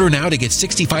month. Order now to get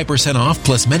 65% off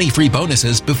plus many free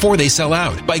bonuses before they sell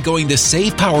out by going to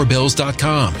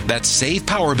SavePowerBills.com. That's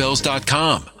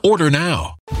SavePowerBills.com. Order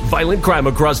now. Violent crime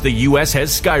across the U.S.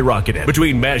 has skyrocketed.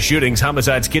 Between mass shootings,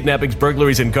 homicides, kidnappings,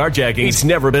 burglaries, and carjacking, it's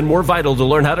never been more vital to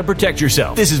learn how to protect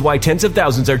yourself. This is why tens of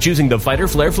thousands are choosing the Fighter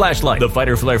Flare flashlight. The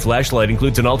Fighter Flare flashlight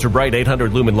includes an ultra-bright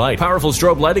 800 lumen light, powerful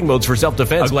strobe lighting modes for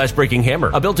self-defense, a glass-breaking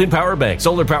hammer, a built-in power bank,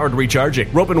 solar-powered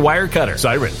recharging, rope and wire cutter,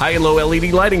 siren, high and low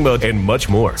LED lighting mode, and much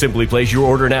more. Simply place your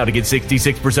order now to get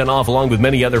 66% off along with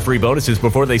many other free bonuses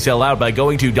before they sell out by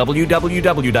going to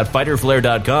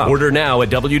www.fighterflare.com. Order now at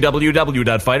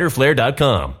www.fighterflare.com.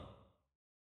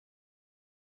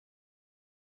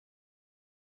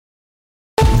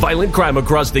 Violent crime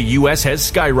across the U.S.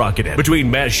 has skyrocketed.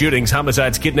 Between mass shootings,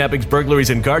 homicides, kidnappings,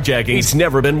 burglaries, and carjacking, it's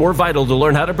never been more vital to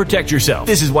learn how to protect yourself.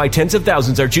 This is why tens of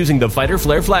thousands are choosing the Fighter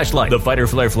Flare flashlight. The Fighter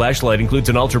Flare flashlight includes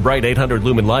an ultra-bright 800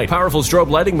 lumen light, powerful strobe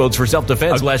lighting modes for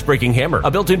self-defense, a glass-breaking hammer, a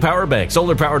built-in power bank,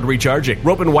 solar-powered recharging,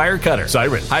 rope and wire cutter,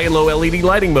 siren, high and low LED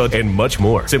lighting mode, and much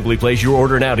more. Simply place your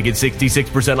order now to get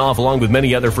 66% off along with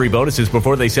many other free bonuses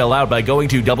before they sell out by going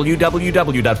to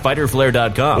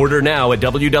www.fighterflare.com. Order now at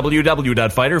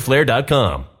www.fighterflare.com.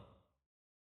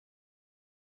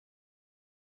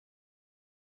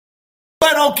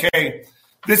 But okay,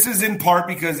 this is in part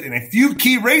because in a few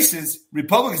key races,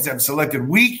 Republicans have selected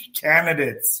weak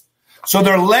candidates. So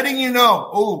they're letting you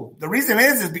know, the reason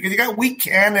is because you got weak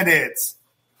candidates,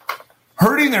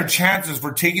 hurting their chances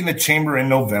for taking the chamber in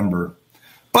November.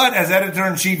 But as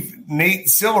Editor-in-Chief Nate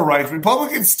Silver writes,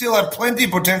 Republicans still have plenty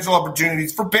of potential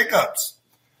opportunities for pickups.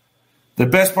 The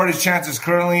best party's chance is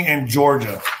currently in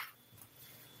Georgia.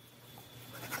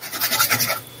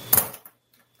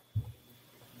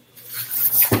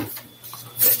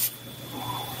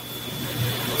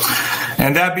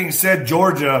 And that being said,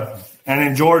 Georgia,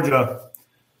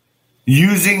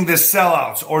 using the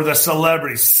sellouts or the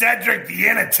celebrities, Cedric the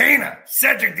Entertainer,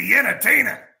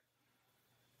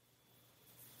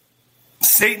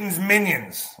 Satan's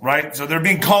minions, right? So they're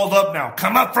being called up now.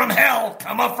 Come up from hell,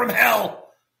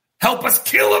 help us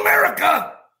kill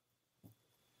America.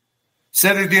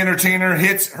 Cedric the Entertainer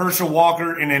hits Herschel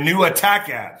Walker in a new attack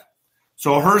ad.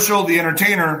 So Cedric the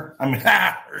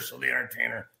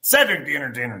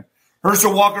Entertainer.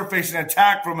 Herschel Walker faced an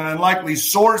attack from an unlikely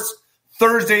source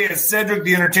Thursday as Cedric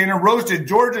the Entertainer roasted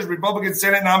Georgia's Republican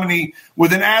Senate nominee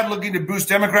with an ad looking to boost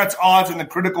Democrats' odds in the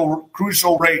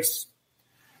crucial race.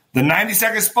 The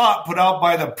 90-second spot put out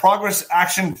by the Progress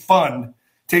Action Fund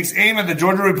takes aim at the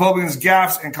Georgia Republicans'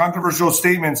 gaffes and controversial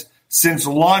statements since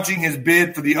launching his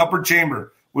bid for the upper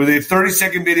chamber, with a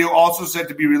 30-second video also set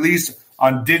to be released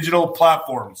on digital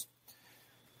platforms.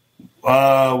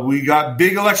 We got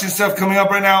big election stuff coming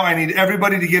up right now. I need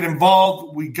everybody to get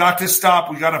involved. We got to stop.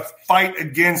 We got to fight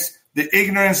against the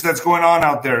ignorance that's going on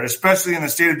out there, especially in the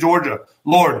state of Georgia.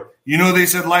 Lord, they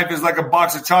said life is like a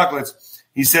box of chocolates.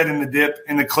 He said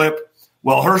in the clip.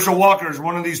 Well, Herschel Walker is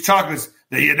one of these chocolates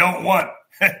that you don't want.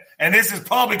 And this is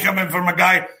probably coming from a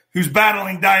guy who's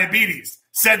battling diabetes,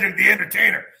 Cedric the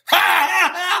Entertainer.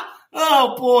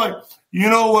 Oh, boy. You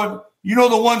know what? You know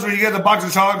the ones where you get the box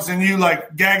of chocolates and you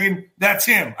like gagging? That's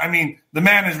him. I mean, the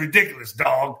man is ridiculous,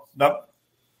 dog. Nope.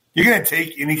 You're going to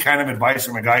take any kind of advice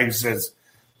from a guy who says,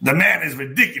 the man is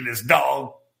ridiculous,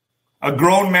 dog. A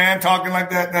grown man talking like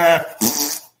that?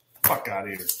 Fuck out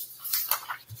of here.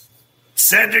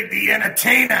 Cedric the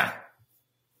Entertainer.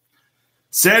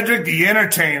 Cedric the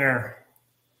Entertainer.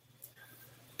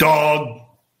 Dog.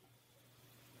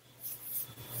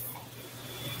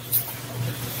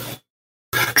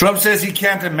 Trump says he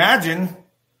can't imagine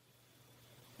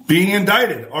being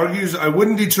indicted. Argues, I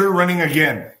wouldn't deter running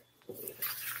again.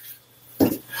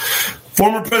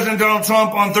 Former President Donald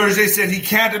Trump on Thursday said he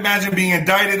can't imagine being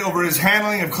indicted over his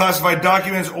handling of classified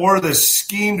documents or the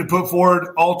scheme to put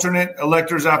forward alternate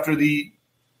electors after the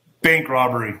bank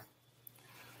robbery.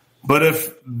 But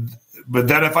if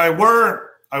I were,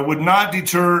 I would not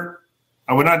deter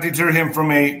him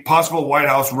from a possible White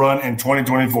House run in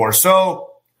 2024.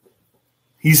 So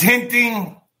he's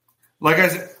hinting, like I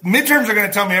said, midterms are going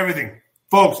to tell me everything.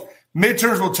 Folks,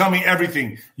 midterms will tell me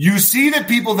everything. You see the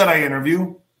people that I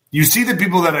interview.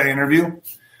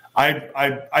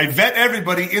 I vet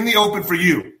everybody in the open for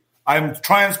you. I'm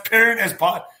transparent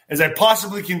as I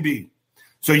possibly can be.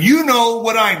 So you know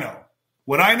what I know.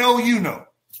 What I know, you know.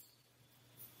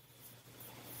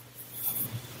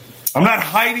 I'm not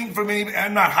hiding from anybody.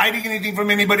 I'm not hiding anything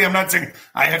from anybody. I'm not saying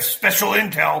I have special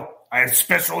intel.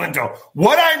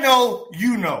 What I know,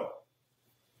 you know.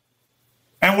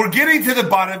 And we're getting to the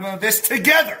bottom of this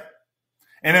together.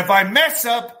 And if I mess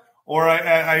up or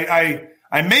I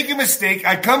make a mistake,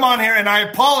 I come on here and I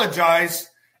apologize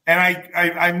and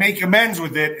I make amends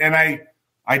with it and I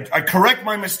correct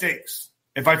my mistakes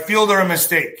if I feel they're a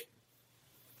mistake.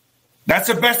 That's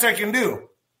the best I can do.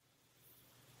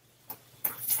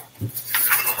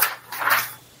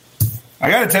 I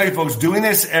got to tell you, folks, doing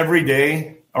this every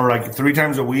day or like 3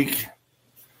 times a week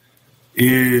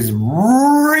is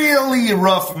really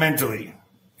rough mentally.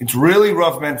 It's really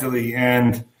rough mentally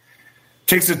and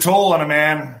takes a toll on a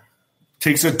man.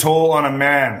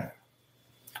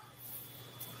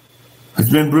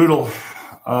 It's been brutal.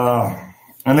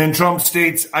 And then Trump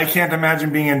states, I can't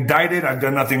imagine being indicted. I've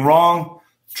done nothing wrong.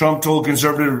 Trump told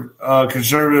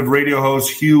conservative radio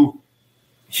host Hugh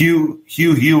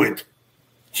Hewitt.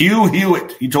 He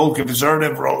told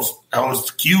conservative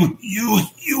host Hugh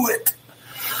Hewitt.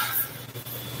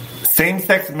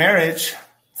 Same-sex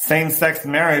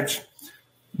marriage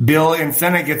bill in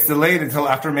Senate gets delayed until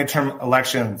after midterm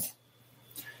elections.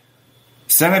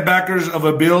 Senate backers of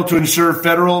a bill to ensure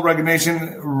federal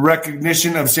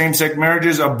recognition of same-sex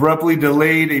marriages abruptly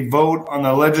delayed a vote on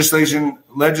the legislation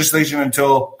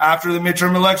until after the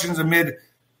midterm elections amid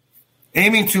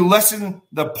aiming to lessen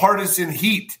the partisan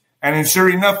heat and ensure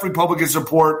enough Republican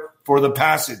support for the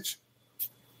passage.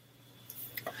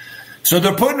 So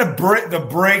they're putting the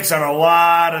brakes on a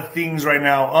lot of things right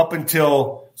now up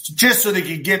until just so they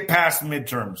could get past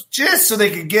midterms, just so they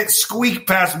could squeak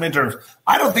past midterms.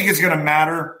 I don't think it's going to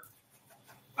matter.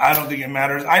 I don't think it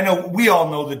matters. I know we all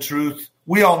know the truth.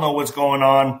 We all know what's going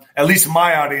on. At least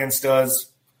my audience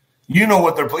does. You know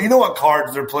what they're playing. You know what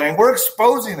cards they're playing. We're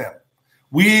exposing them.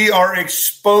 We are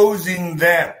exposing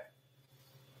them.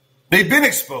 They've been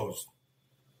exposed.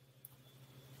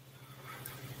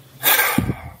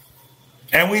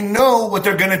 And we know what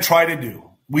they're going to try to do.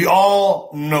 We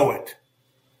all know it.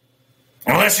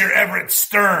 Unless you're Everett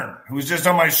Stern, who's just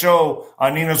on my show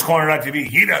on Nino's Corner.tv.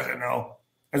 He doesn't know.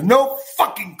 Has no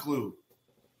fucking clue.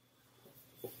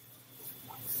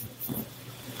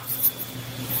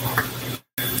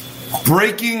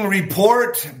 Breaking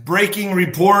report.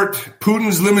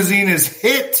 Putin's limousine is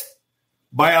hit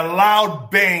by a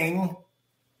loud bang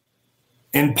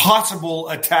in possible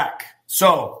attack.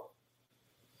 So,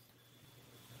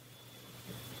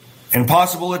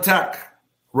 impossible attack.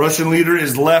 Russian leader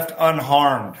is left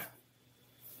unharmed.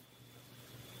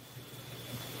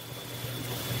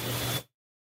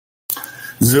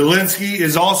 Zelensky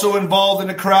is also involved in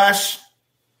a car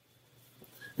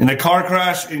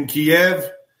crash in Kiev.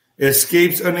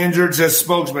 Escapes uninjured, says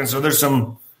spokesman. So there's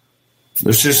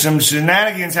just some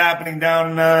shenanigans happening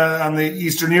down on the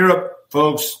Eastern Europe,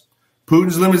 folks.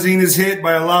 Putin's limousine is hit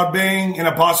by a loud bang in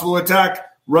a possible attack.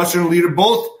 Russian leader,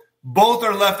 both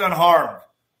are left unharmed.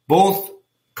 Both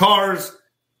cars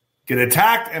get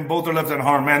attacked and both are left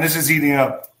unharmed. Man, this is heating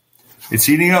up. It's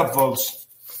heating up, folks.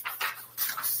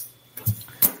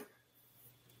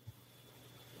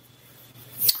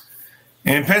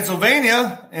 In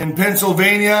Pennsylvania,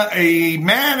 a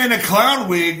man in a clown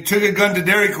wig took a gun to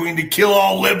Dairy Queen to kill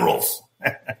all liberals.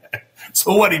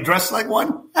 So what, he dressed like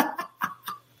one?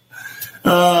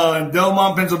 In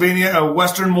Delmont, Pennsylvania, a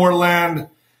Westmoreland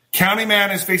County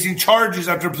man is facing charges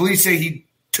after police say he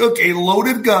took a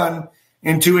loaded gun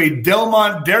into a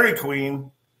Delmont Dairy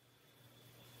Queen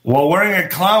while wearing a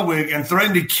clown wig and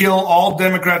threatened to kill all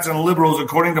Democrats and liberals,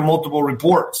 according to multiple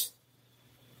reports.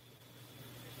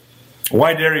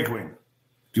 Why Dairy Queen?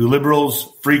 Do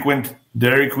liberals frequent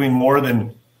Dairy Queen more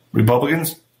than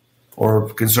Republicans or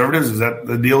conservatives? Is that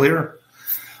the deal here?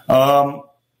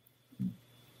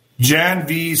 Jan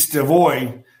V.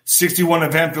 Stavoy, 61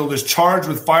 of Hempfield, is charged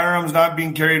with firearms not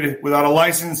being carried without a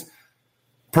license,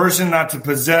 person not to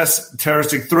possess,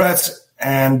 terroristic threats,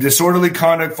 and disorderly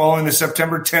conduct following the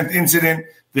September 10th incident,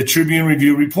 the Tribune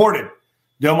Review reported.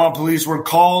 Delmont police were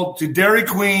called to Dairy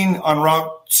Queen on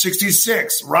Route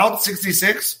 66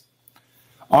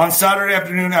 on Saturday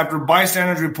afternoon after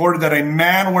bystanders reported that a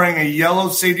man wearing a yellow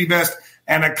safety vest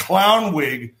and a clown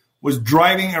wig was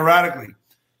driving erratically.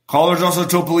 Callers also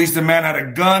told police the man had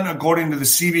a gun, according to the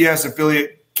CBS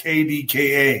affiliate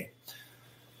KDKA.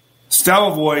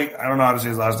 Stalovoy, I don't know how to say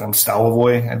his last name,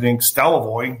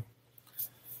 Stalovoy,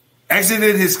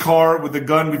 exited his car with the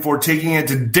gun before taking it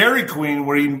to Dairy Queen,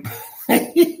 where he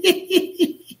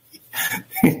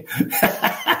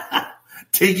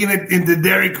taking it into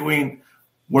Dairy Queen,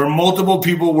 where multiple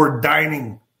people were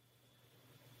dining.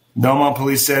 Belmont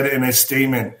police said in a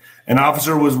statement. An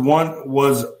officer was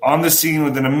on the scene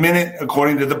within a minute,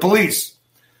 according to the police.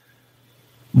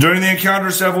 During the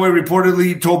encounter, Savoy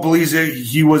reportedly told police that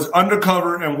he was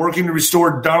undercover and working to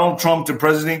restore Donald Trump to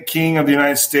President King of the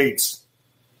United States.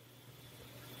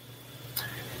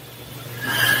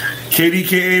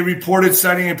 KDKA reported,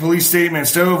 citing a police statement.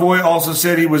 Savoy also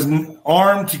said he was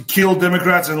armed to kill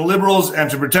Democrats and liberals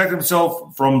and to protect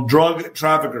himself from drug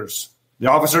traffickers. The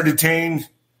officer detained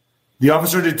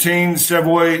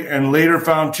Savoy and later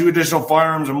found 2 additional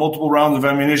firearms and multiple rounds of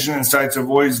ammunition inside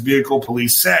Savoy's vehicle,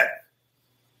 police said.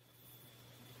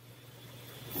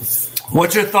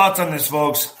 What's your thoughts on this,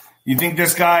 folks? You think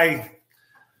this guy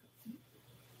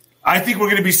 – I think we're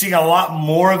going to be seeing a lot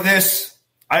more of this.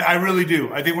 I really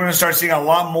do. I think we're going to start seeing a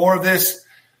lot more of this.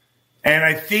 And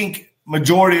I think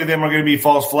majority of them are going to be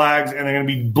false flags, and they're going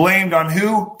to be blamed on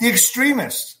who? The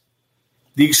extremists.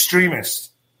 The extremists.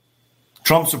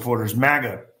 Trump supporters,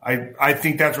 MAGA. I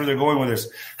think that's where they're going with this.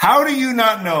 How do you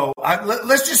not know? I'm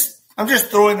just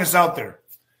throwing this out there.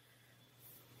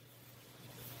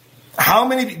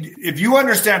 If you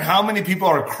understand how many people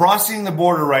are crossing the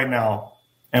border right now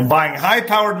and buying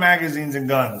high-powered magazines and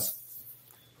guns,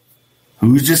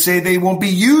 who's to say they won't be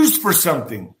used for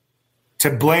something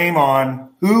to blame on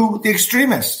who? The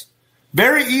extremists.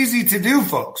 Very easy to do,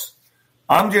 folks.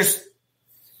 I'm just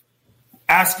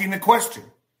asking the question.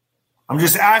 I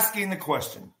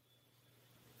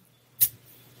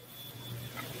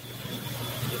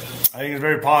think it's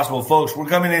very possible, folks. We're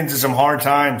coming into some hard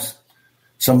times,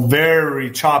 some very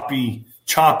choppy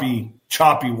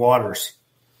waters.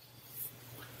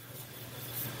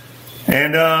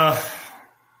 And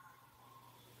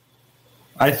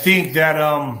I think that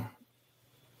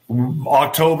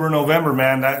October, November,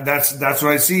 man, that's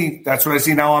what I see. That's what I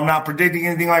see. Now, I'm not predicting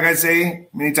anything like I say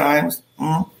many times.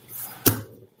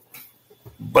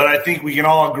 But I think we can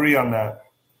all agree on that.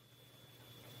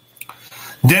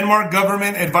 Denmark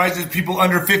government advises people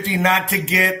under 50 not to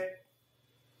get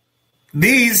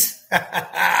these.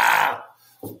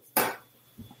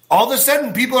 All of a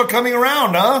sudden, people are coming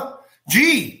around, huh?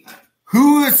 Gee,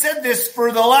 who has said this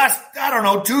for the last,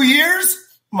 2 years?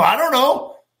 I don't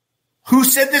know. Who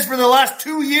said this for the last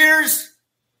 2 years?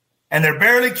 And they're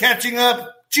barely catching up?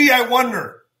 Gee, I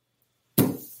wonder.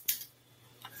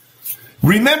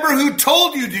 Remember who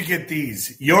told you to get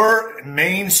these? Your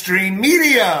mainstream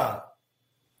media.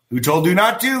 Who told you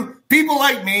not to? People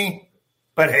like me.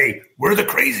 But hey, we're the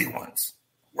crazy ones.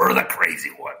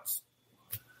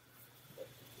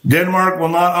 Denmark will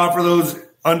not offer those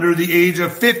under the age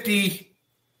of 50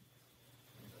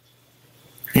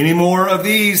 any more of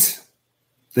these,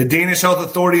 the Danish Health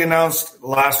Authority announced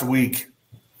last week.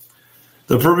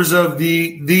 The purpose of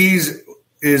these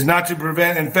is not to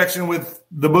prevent infection with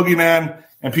the boogeyman,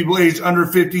 and people aged under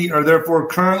 50 are therefore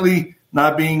currently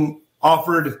not being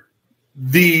offered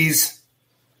these,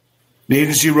 the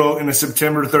agency wrote in a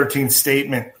September 13th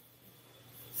statement.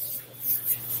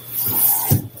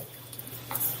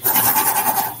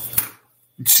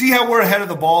 See how we're ahead of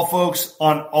the ball, folks,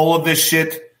 on all of this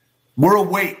shit? We're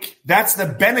awake. That's the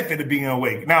benefit of being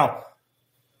awake. Now,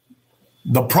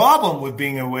 the problem with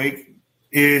being awake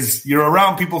is you're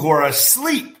around people who are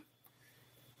asleep.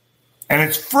 And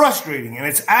it's frustrating and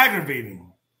it's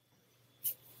aggravating.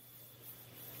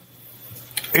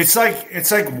 It's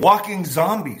like walking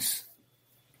zombies.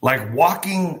 Like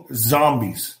walking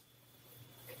zombies.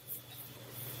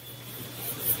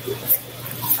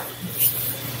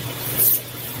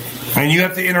 And you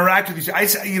have to interact with these. I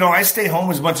stay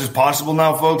home as much as possible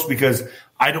now, folks, because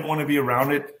I don't want to be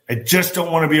around it. I just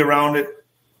don't want to be around it.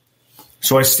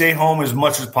 So I stay home as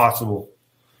much as possible.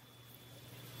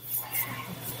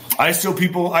 I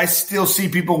still see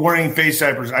people wearing face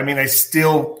diapers. I mean, I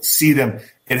still see them.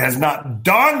 It has not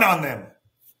dawned on them.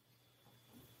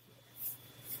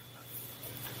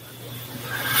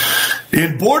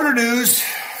 In border news,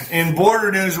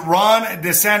 Ron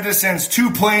DeSantis sends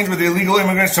 2 planes with illegal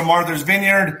immigrants to Martha's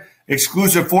Vineyard.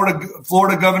 Exclusive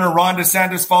Florida Governor Ron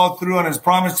DeSantis followed through on his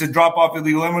promise to drop off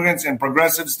illegal immigrants in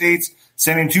progressive states,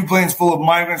 sending 2 planes full of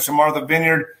migrants to Martha's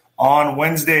Vineyard on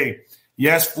Wednesday.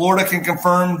 Yes, Florida can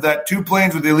confirm that 2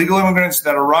 planes with illegal immigrants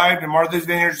that arrived in Martha's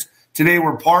Vineyard today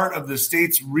were part of the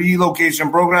state's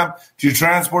relocation program to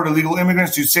transport illegal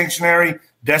immigrants to sanctuary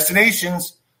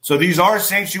destinations. So these are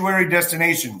sanctuary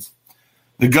destinations.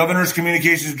 The governor's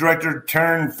communications director,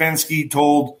 Taryn Fenske,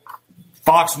 told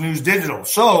Fox News Digital.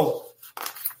 So,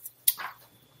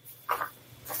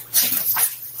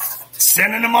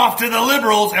 sending them off to the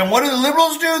liberals. And what do the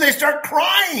liberals do? They start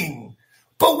crying.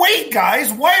 But wait,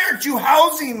 guys, why aren't you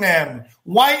housing them?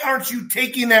 Why aren't you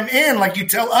taking them in like you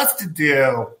tell us to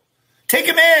do? Take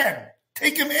them in.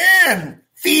 Take them in.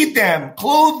 Feed them.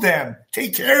 Clothe them.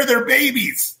 Take care of their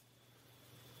babies.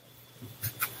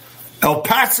 El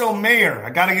Paso mayor,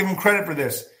 I got to give him credit for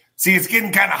this. See, it's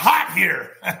getting kind of hot here.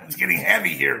 It's getting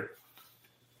heavy here.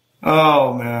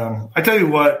 Oh, man. I tell you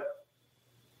what.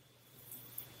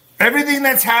 Everything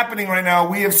that's happening right now,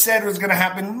 we have said was going to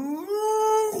happen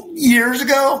years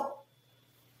ago.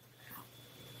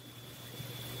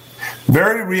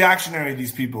 Very reactionary,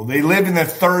 these people. They live in the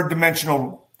third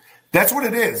dimensional. That's what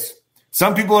it is.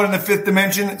 Some people are in the fifth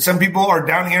dimension. Some people are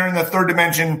down here in the third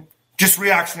dimension. Just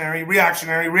reactionary,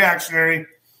 reactionary, reactionary.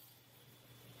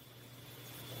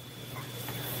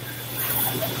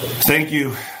 Thank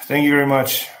you. Thank you very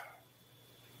much.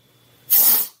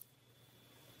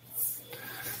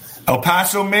 El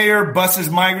Paso mayor buses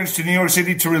migrants to New York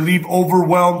City to relieve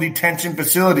overwhelmed detention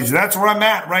facilities. That's where I'm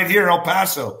at, right here, El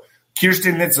Paso.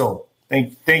 Kirsten Nitzel.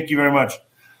 Thank you very much.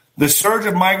 The surge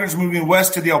of migrants moving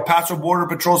west to the El Paso Border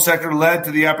Patrol sector led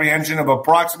to the apprehension of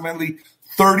approximately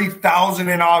 30,000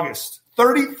 in August.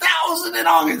 30,000 in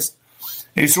August.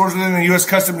 A source within the U.S.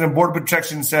 Customs and Border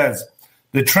Protection says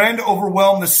the trend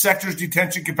overwhelmed the sector's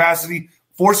detention capacity,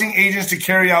 forcing agents to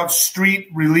carry out street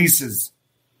releases.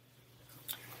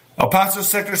 El Paso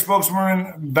sector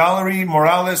spokeswoman Valerie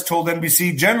Morales told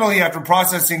NBC, generally after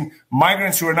processing,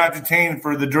 migrants who are not detained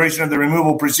for the duration of the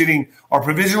removal proceeding are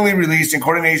provisionally released in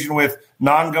coordination with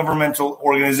non-governmental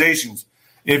organizations.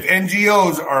 If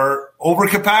NGOs are over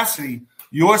capacity,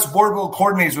 U.S. Border Patrol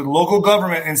coordinates with local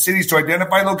government and cities to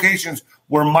identify locations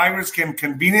where migrants can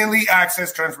conveniently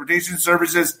access transportation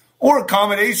services or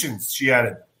accommodations, she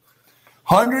added.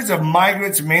 Hundreds of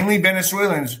migrants, mainly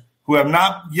Venezuelans, who have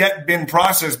not yet been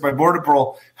processed by Border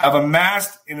Patrol, have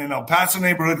amassed in an El Paso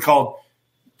neighborhood called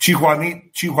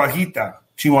Chihuahita,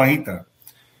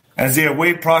 as they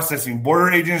await processing.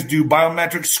 Border agents do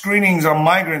biometric screenings on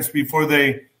migrants before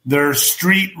their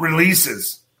street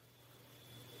releases,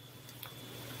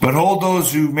 but hold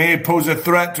those who may pose a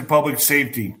threat to public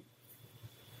safety.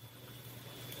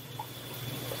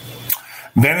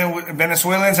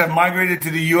 Venezuelans have migrated to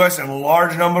the U.S. in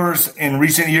large numbers in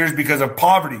recent years because of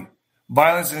poverty,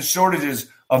 violence, and shortages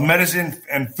of medicine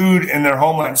and food in their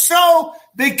homeland. So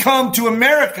they come to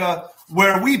America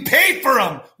where we pay for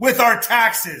them with our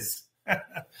taxes.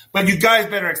 But you guys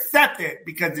better accept it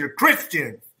because you're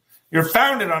Christians. You're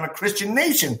founded on a Christian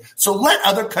nation. So let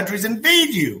other countries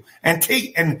invade you and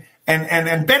take and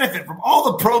benefit from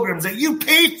all the programs that you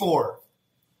pay for.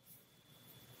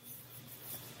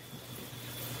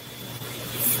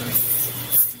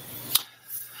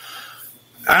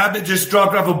 Abbott just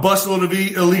dropped off a busload of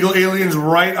illegal aliens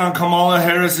right on Kamala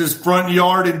Harris's front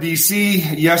yard in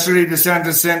D.C. Yesterday,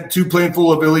 DeSantis sent 2 planes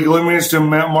full of illegal immigrants to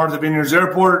Martha Vineyards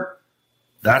Airport.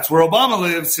 That's where Obama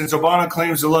lives. Since Obama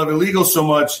claims to love illegals so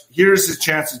much, here's his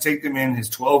chance to take them in his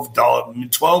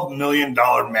 $12 million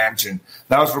mansion.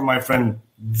 That was from my friend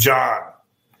John,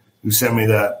 who sent me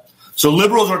that. So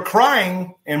liberals are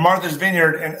crying in Martha's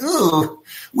Vineyard, and ooh,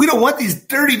 we don't want these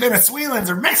dirty Venezuelans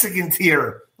or Mexicans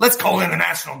here. Let's call in the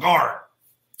National Guard.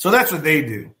 So that's what they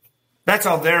do. That's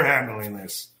how they're handling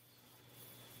this.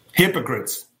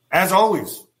 Hypocrites, as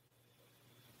always.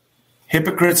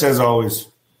 Hypocrites, as always.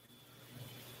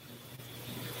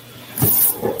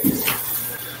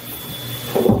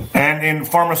 And in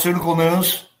pharmaceutical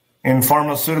news,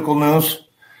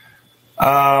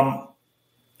 Adderall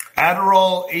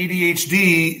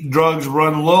ADHD drugs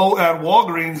run low at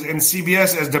Walgreens and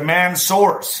CVS as demand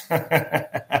soars.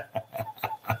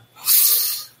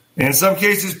 In some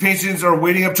cases, patients are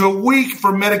waiting up to a week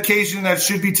for medication that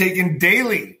should be taken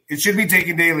daily. It should be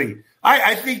taken daily.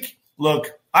 I think,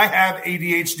 look, I have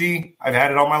ADHD. I've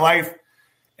had it all my life.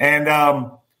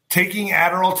 And taking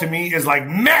Adderall to me is like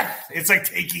meth. It's like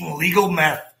taking legal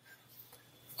meth.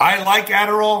 I like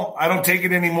Adderall. I don't take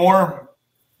it anymore.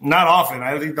 Not often.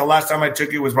 I think the last time I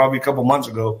took it was probably a couple months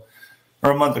ago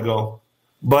or a month ago.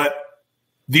 But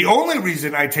the only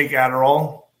reason I take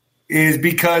Adderall is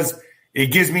because it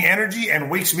gives me energy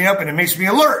and wakes me up and it makes me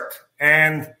alert.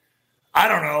 And I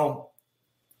don't know,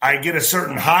 I get a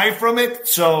certain high from it.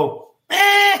 So,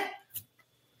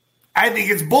 I think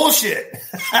it's bullshit.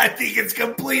 I think it's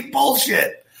complete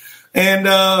bullshit. And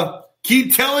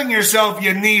keep telling yourself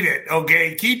you need it,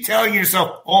 okay? Keep telling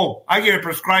yourself, oh, I get it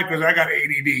prescribed because I got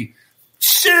ADD.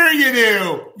 Sure you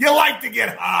do. You like to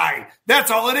get high.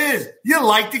 That's all it is. You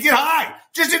like to get high.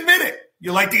 Just admit it.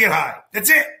 You like to get high. That's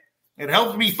it. It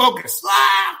helps me focus.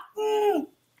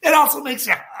 It also makes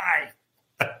you high.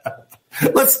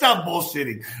 Let's stop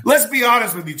bullshitting. Let's be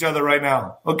honest with each other right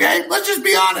now, okay? Let's just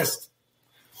be honest.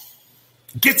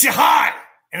 Gets you high,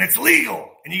 and it's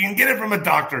legal, and you can get it from a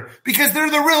doctor because they're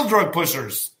the real drug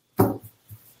pushers.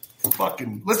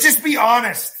 Let's just be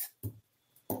honest.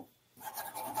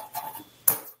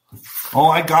 Oh,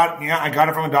 I got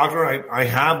it from a doctor. I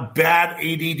have bad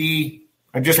ADD.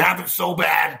 I just have it so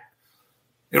bad.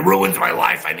 It ruins my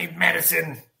life. I need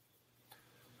medicine.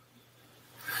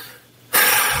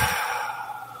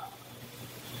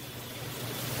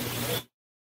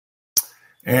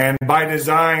 And by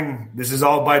design, this is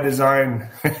all by design.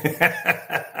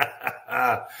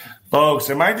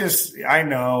 Folks, I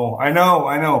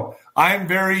know. I'm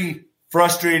very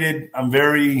frustrated. I'm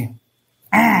very,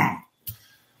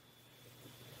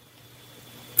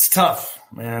 it's tough,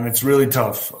 man. It's really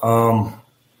tough.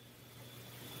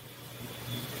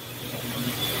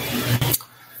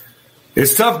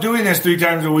 It's tough doing this 3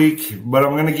 times a week, but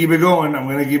I'm going to keep it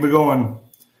going.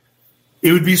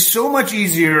 It would be so much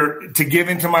easier to give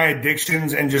into my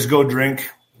addictions and just go drink,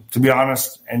 to be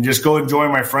honest, and just go enjoy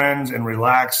my friends and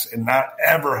relax and not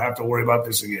ever have to worry about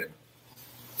this again.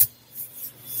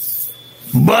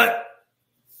 But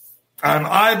I'm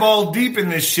eyeball deep in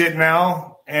this shit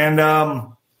now,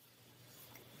 and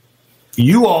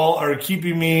you all are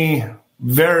keeping me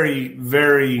very,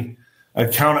 very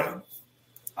accountable.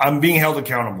 I'm being held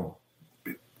accountable.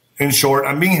 In short,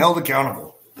 I'm being held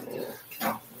accountable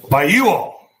by you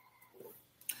all.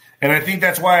 And I think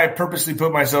that's why I purposely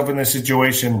put myself in this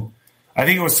situation. I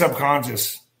think it was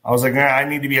subconscious. I was like, I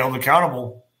need to be held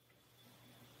accountable.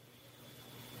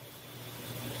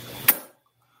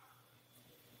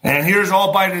 And here's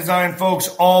all by design, folks,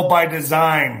 all by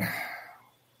design.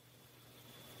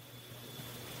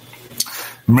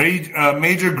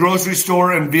 Major grocery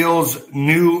store unveils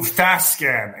new fast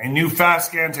scan, a new fast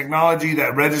scan technology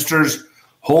that registers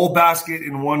whole basket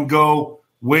in one go,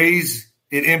 ways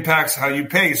it impacts how you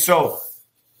pay. So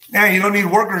now you don't need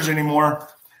workers anymore.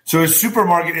 So a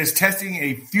supermarket is testing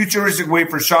a futuristic way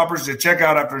for shoppers to check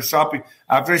out after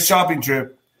a shopping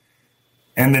trip.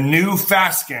 And the new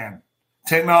fast scan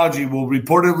technology will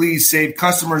reportedly save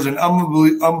customers an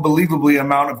unbelievably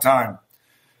amount of time.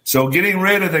 So getting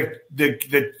rid of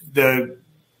the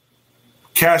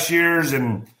cashiers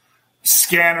and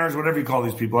scanners, whatever you call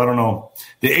these people, I don't know.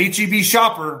 The H-E-B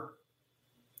shopper,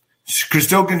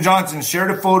 Christoken Johnson, shared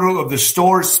a photo of the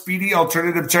store's speedy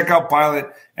alternative checkout pilot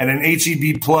and an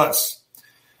H-E-B Plus.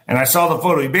 And I saw the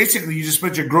photo. Basically, you just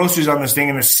put your groceries on this thing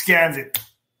and it scans it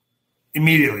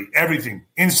immediately, everything,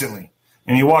 instantly.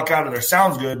 And you walk out of there.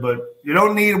 Sounds good, but you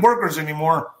don't need workers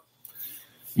anymore.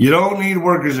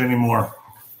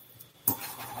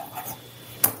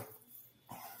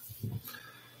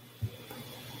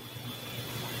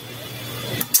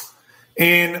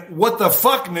 In what the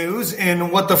fuck news,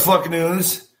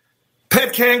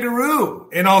 pet kangaroo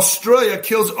in Australia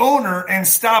kills owner and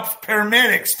stops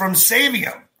paramedics from saving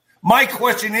him. My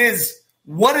question is,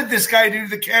 what did this guy do to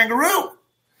the kangaroo?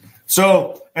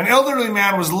 So an elderly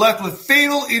man was left with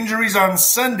fatal injuries on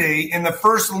Sunday in the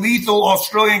first lethal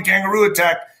Australian kangaroo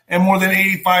attack in more than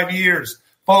 85 years.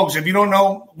 Folks, if you don't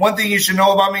know, one thing you should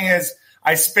know about me is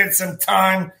I spent some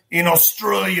time in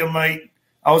Australia, mate.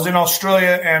 I was in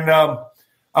Australia and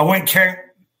I went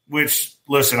which,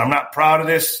 listen, I'm not proud of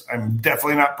this. I'm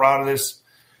definitely not proud of this.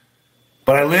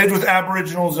 But I lived with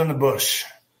Aboriginals in the bush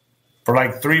for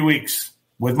like 3 weeks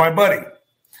with my buddy.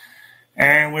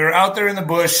 And we were out there in the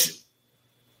bush,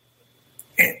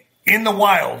 in the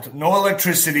wild, no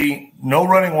electricity, no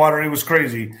running water. It was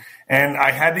crazy. And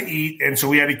I had to eat, and so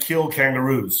we had to kill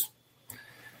kangaroos.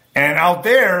 And out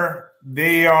there,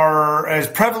 they are as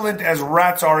prevalent as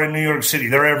rats are in New York City.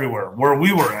 They're everywhere. Where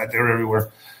we were at, they're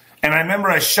everywhere. And I remember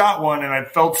I shot one, and I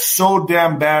felt so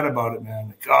damn bad about it,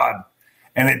 man. God.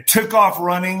 And it took off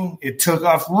running.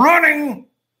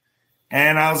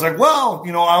 And I was like, well,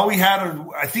 you know, all we had,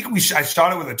 I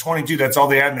shot it with a 22. That's all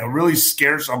they had. And they were really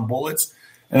scarce on bullets.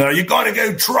 And they're like, you got to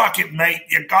go truck it, mate.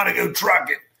 You got to go truck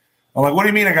it. I'm like, what do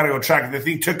you mean I got to go track it? The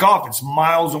thing took off. It's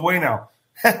miles away now.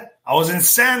 I was in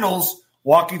sandals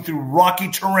walking through rocky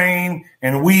terrain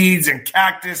and weeds and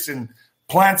cactus and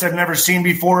plants I've never seen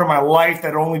before in my life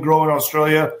that only grow in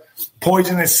Australia,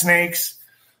 poisonous snakes,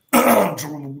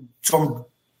 some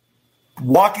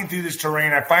walking through this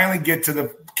terrain. I finally get to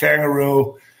the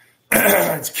kangaroo.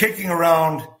 It's kicking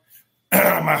around.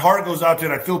 My heart goes out to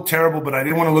it. I feel terrible, but I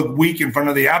didn't want to look weak in front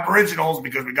of the Aboriginals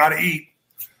because we got to eat.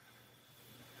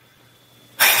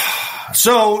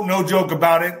 So, no joke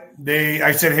about it.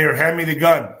 I said, here, hand me the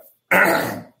gun.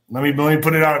 let me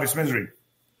put it out of its misery.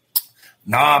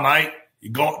 Nah, mate, you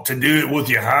got to do it with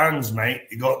your hands, mate.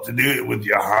 You got to do it with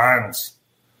your hands.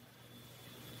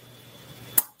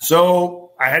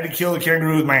 So, I had to kill the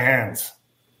kangaroo with my hands.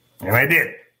 And I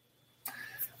did.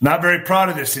 Not very proud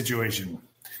of this situation.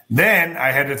 Then,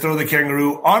 I had to throw the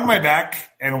kangaroo on my back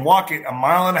and walk it 1.5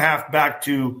 miles back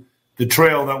to the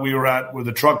trail that we were at, where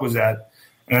the truck was at.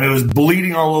 And it was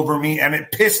bleeding all over me, and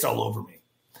it pissed all over me.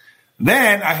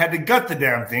 Then I had to gut the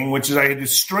damn thing, which is I had to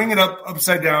string it up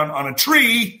upside down on a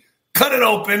tree, cut it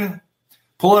open,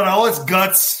 pull out all its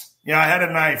guts. Yeah, I had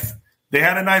a knife. They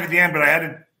had a knife at the end, but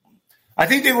I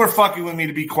think they were fucking with me,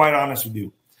 to be quite honest with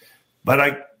you. But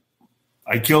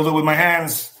I killed it with my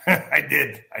hands. I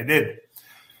did.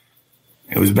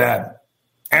 It was bad.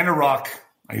 And a rock.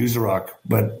 I used a rock,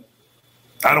 but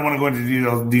I don't want to go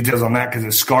into details on that because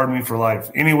it scarred me for life.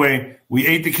 Anyway, we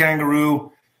ate the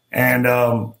kangaroo, and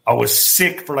I was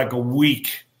sick for like a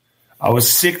week. I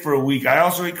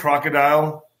also ate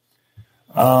crocodile.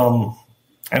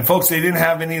 And folks, they didn't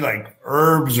have any like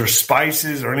herbs or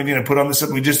spices or anything to put on this.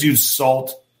 We just used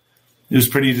salt. It was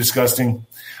pretty disgusting.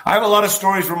 I have a lot of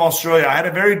stories from Australia. I had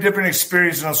a very different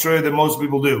experience in Australia than most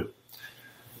people do.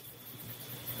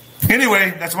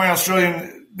 Anyway, that's my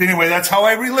Australian... Anyway, that's how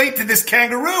I relate to this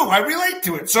kangaroo. I relate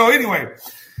to it. So anyway,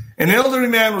 an elderly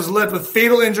man was left with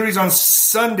fatal injuries on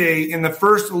Sunday in the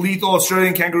first lethal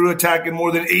Australian kangaroo attack in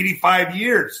more than 85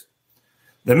 years.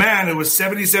 The man, who was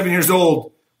 77 years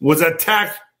old, was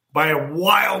attacked by a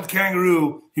wild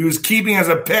kangaroo he was keeping as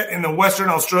a pet in the Western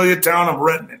Australia town of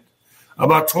Redmond,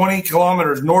 about 20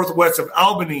 kilometers northwest of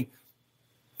Albany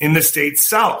in the state's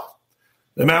south.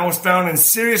 The man was found in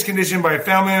serious condition by a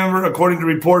family member, according to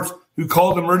reports, who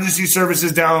called emergency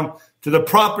services down to the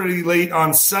property late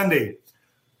on Sunday.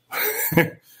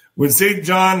 When St.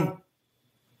 John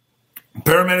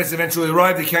paramedics eventually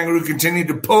arrived, the kangaroo continued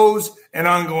to pose an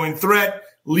ongoing threat,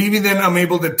 leaving them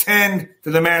unable to tend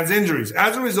to the man's injuries.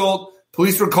 As a result,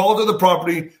 police were called to the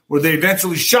property, where they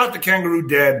eventually shot the kangaroo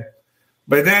dead.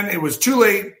 By then, it was too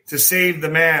late to save the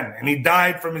man, and he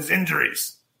died from his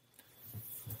injuries.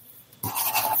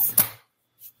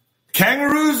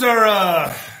 Kangaroos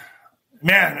are...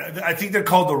 Man, I think they're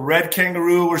called the red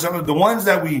kangaroo or something. The ones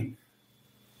that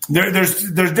there's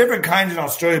different kinds in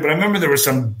Australia, but I remember there were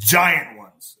some giant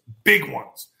ones, big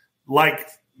ones. Like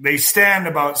they stand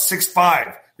about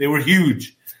 6'5". They were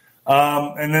huge.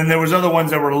 And then there was other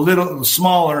ones that were a little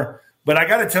smaller. But I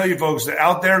got to tell you, folks, that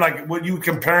out there, like what you would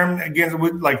compare them against,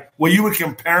 like what you would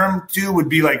compare them to would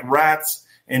be like rats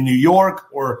in New York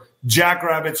or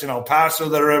jackrabbits in El Paso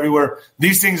that are everywhere.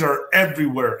 These things are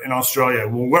everywhere in Australia,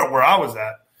 where I was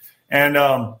at. And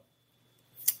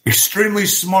extremely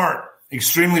smart,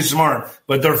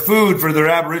 but they're food for their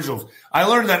aboriginals. I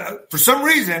learned that for some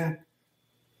reason,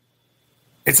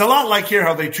 it's a lot like here,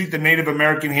 how they treat the Native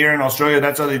American here in Australia.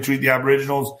 That's how they treat the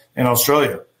aboriginals in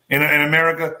Australia. In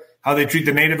America, how they treat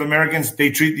the Native Americans,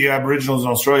 they treat the aboriginals in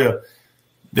Australia.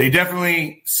 They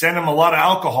definitely send them a lot of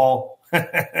alcohol,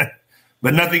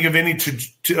 but nothing of any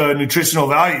nutritional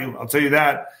value. I'll tell you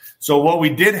that. So what we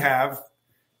did have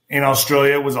in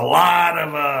Australia was a lot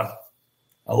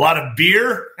of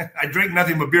beer. I drank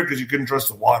nothing but beer because you couldn't trust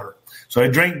the water. So I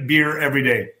drank beer every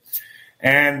day.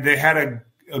 And they had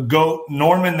a goat,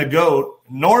 Norman the goat.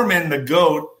 Norman the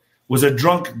goat was a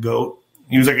drunk goat.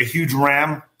 He was like a huge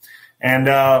ram. And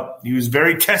he was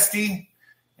very testy.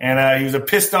 And he was a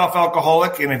pissed off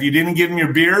alcoholic. And if you didn't give him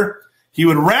your beer, he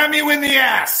would ram you in the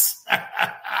ass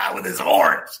with his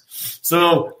horns.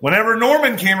 So whenever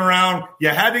Norman came around, you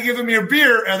had to give him your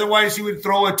beer. Otherwise, he would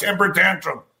throw a temper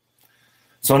tantrum.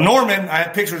 So Norman, I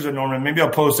have pictures of Norman. Maybe I'll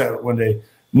post that one day.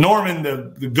 Norman,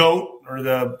 the goat or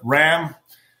the ram,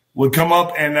 would come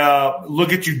up and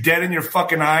look at you dead in your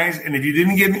fucking eyes. And if you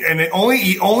didn't give him, and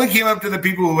he only came up to the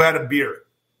people who had a beer.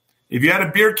 If you had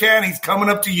a beer can, he's coming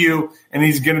up to you, and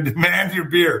he's going to demand your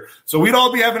beer. So we'd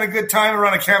all be having a good time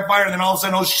around a campfire, and then all of a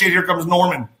sudden, oh, shit, here comes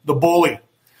Norman, the bully.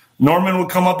 Norman would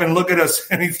come up and look at us,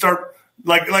 and he'd start,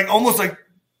 like almost like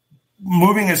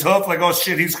moving his hoof, like, oh,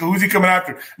 shit, who's he coming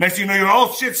after? Next thing you know, you're,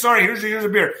 oh, shit, sorry, here's a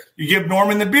beer. You give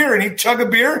Norman the beer, and he'd chug a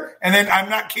beer, and then, I'm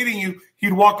not kidding you,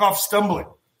 he'd walk off stumbling.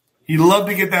 He loved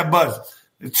to get that buzz.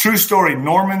 A true story,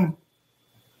 Norman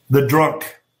the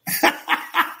drunk.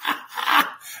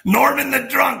 Norman the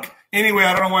drunk. Anyway,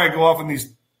 I don't know why I go off on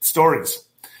these stories.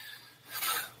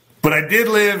 But I did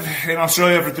live in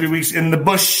Australia for 3 weeks in the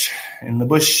bush. And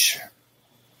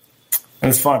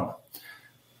it's fun.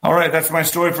 All right, that's my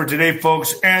story for today,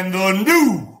 folks. And the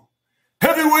new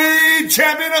heavyweight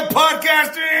champion of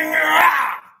podcasting.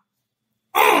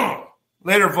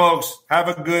 Later, folks. Have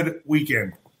a good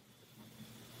weekend.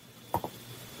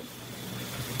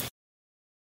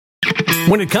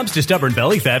 When it comes to stubborn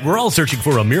belly fat, we're all searching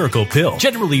for a miracle pill.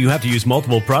 Generally, you have to use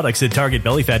multiple products that target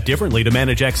belly fat differently to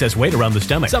manage excess weight around the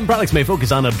stomach. Some products may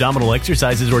focus on abdominal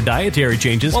exercises or dietary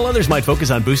changes, while others might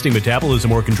focus on boosting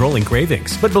metabolism or controlling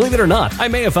cravings. But believe it or not, I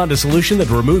may have found a solution that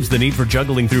removes the need for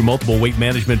juggling through multiple weight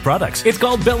management products. It's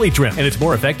called Belly Trim, and it's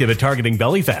more effective at targeting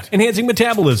belly fat, enhancing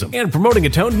metabolism, and promoting a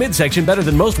toned midsection better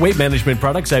than most weight management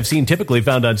products I've seen typically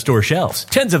found on store shelves.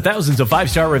 Tens of thousands of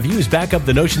 5-star reviews back up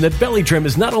the notion that Belly Trim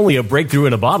is not only a breakthrough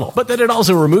in a bottle, but that it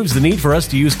also removes the need for us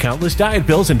to use countless diet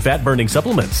pills and fat-burning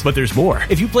supplements. But there's more.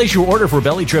 If you place your order for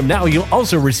Belly Trim now, you'll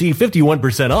also receive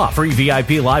 51% off, free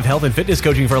VIP live health and fitness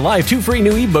coaching for life, 2 free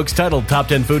new ebooks titled Top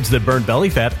 10 Foods That Burn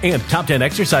Belly Fat and Top 10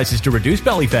 Exercises to Reduce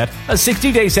Belly Fat, a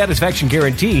 60-day satisfaction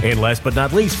guarantee, and last but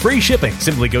not least, free shipping.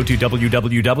 Simply go to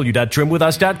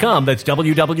www.trimwithus.com. That's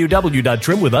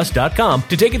www.trimwithus.com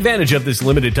to take advantage of this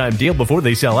limited time deal before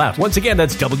they sell out. Once again,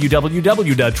 that's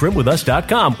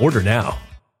www.trimwithus.com. Order now.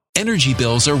 Energy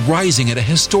bills are rising at a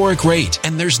historic rate,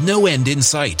 and there's no end in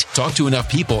sight. Talk to enough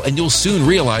people, and you'll soon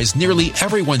realize nearly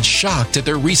everyone's shocked at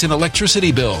their recent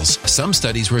electricity bills. Some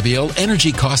studies reveal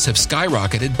energy costs have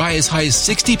skyrocketed by as high as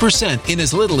 60% in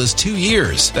as little as 2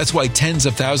 years. That's why tens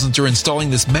of thousands are installing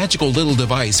this magical little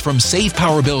device from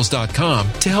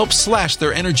SavePowerBills.com to help slash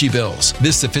their energy bills.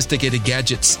 This sophisticated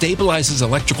gadget stabilizes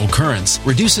electrical currents,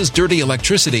 reduces dirty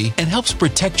electricity, and helps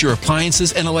protect your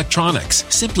appliances and electronics.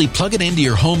 Simply plug it into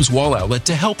your home's wall outlet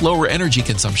to help lower energy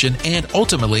consumption and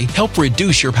ultimately help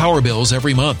reduce your power bills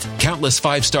every month. Countless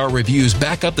 5-star reviews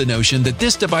back up the notion that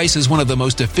this device is one of the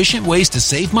most efficient ways to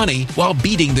save money while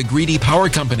beating the greedy power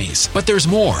companies. But there's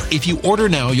more. If you order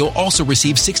now, you'll also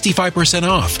receive 65%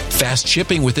 off, fast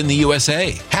shipping within the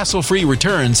USA, hassle-free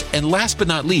returns, and last but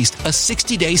not least, a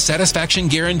 60-day satisfaction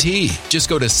guarantee. Just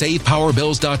go to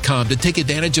SavePowerBills.com to take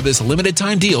advantage of this limited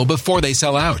time deal before they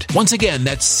sell out. Once again,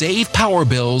 that's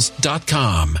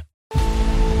SavePowerBills.com.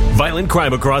 Violent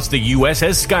crime across the U.S.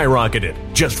 has skyrocketed.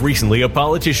 Just recently, a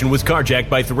politician was carjacked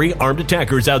by 3 armed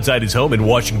attackers outside his home in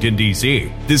Washington,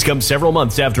 D.C. This comes several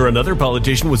months after another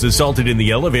politician was assaulted in the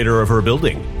elevator of her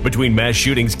building. Between mass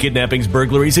shootings, kidnappings,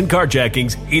 burglaries, and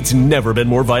carjackings, it's never been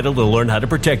more vital to learn how to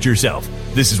protect yourself.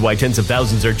 This is why tens of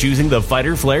thousands are choosing the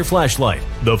Fighter Flare flashlight.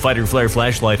 The Fighter Flare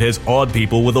flashlight has awed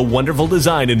people with a wonderful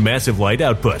design and massive light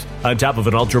output. On top of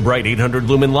an ultra-bright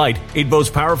 800-lumen light, it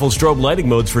boasts powerful strobe lighting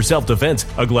modes for self-defense,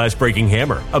 a glass-breaking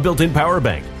hammer, a built-in power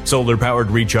bank, solar-powered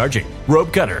recharging,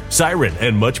 rope cutter, siren,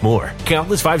 and much more.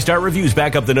 Countless 5-star reviews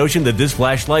back up the notion that this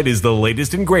flashlight is the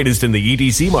latest and greatest in the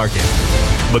EDC market.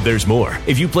 But there's more.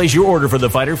 If you place your order for the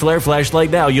Fighter Flare flashlight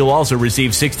now, you'll also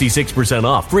receive 66%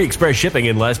 off, free express shipping,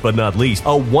 and last but not least, a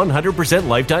 100%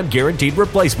 lifetime guaranteed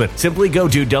replacement. Simply go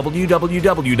to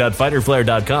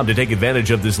www.fighterflare.com to take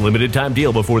advantage of this limited time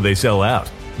deal before they sell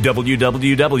out.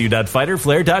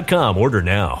 www.fighterflare.com. Order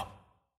now.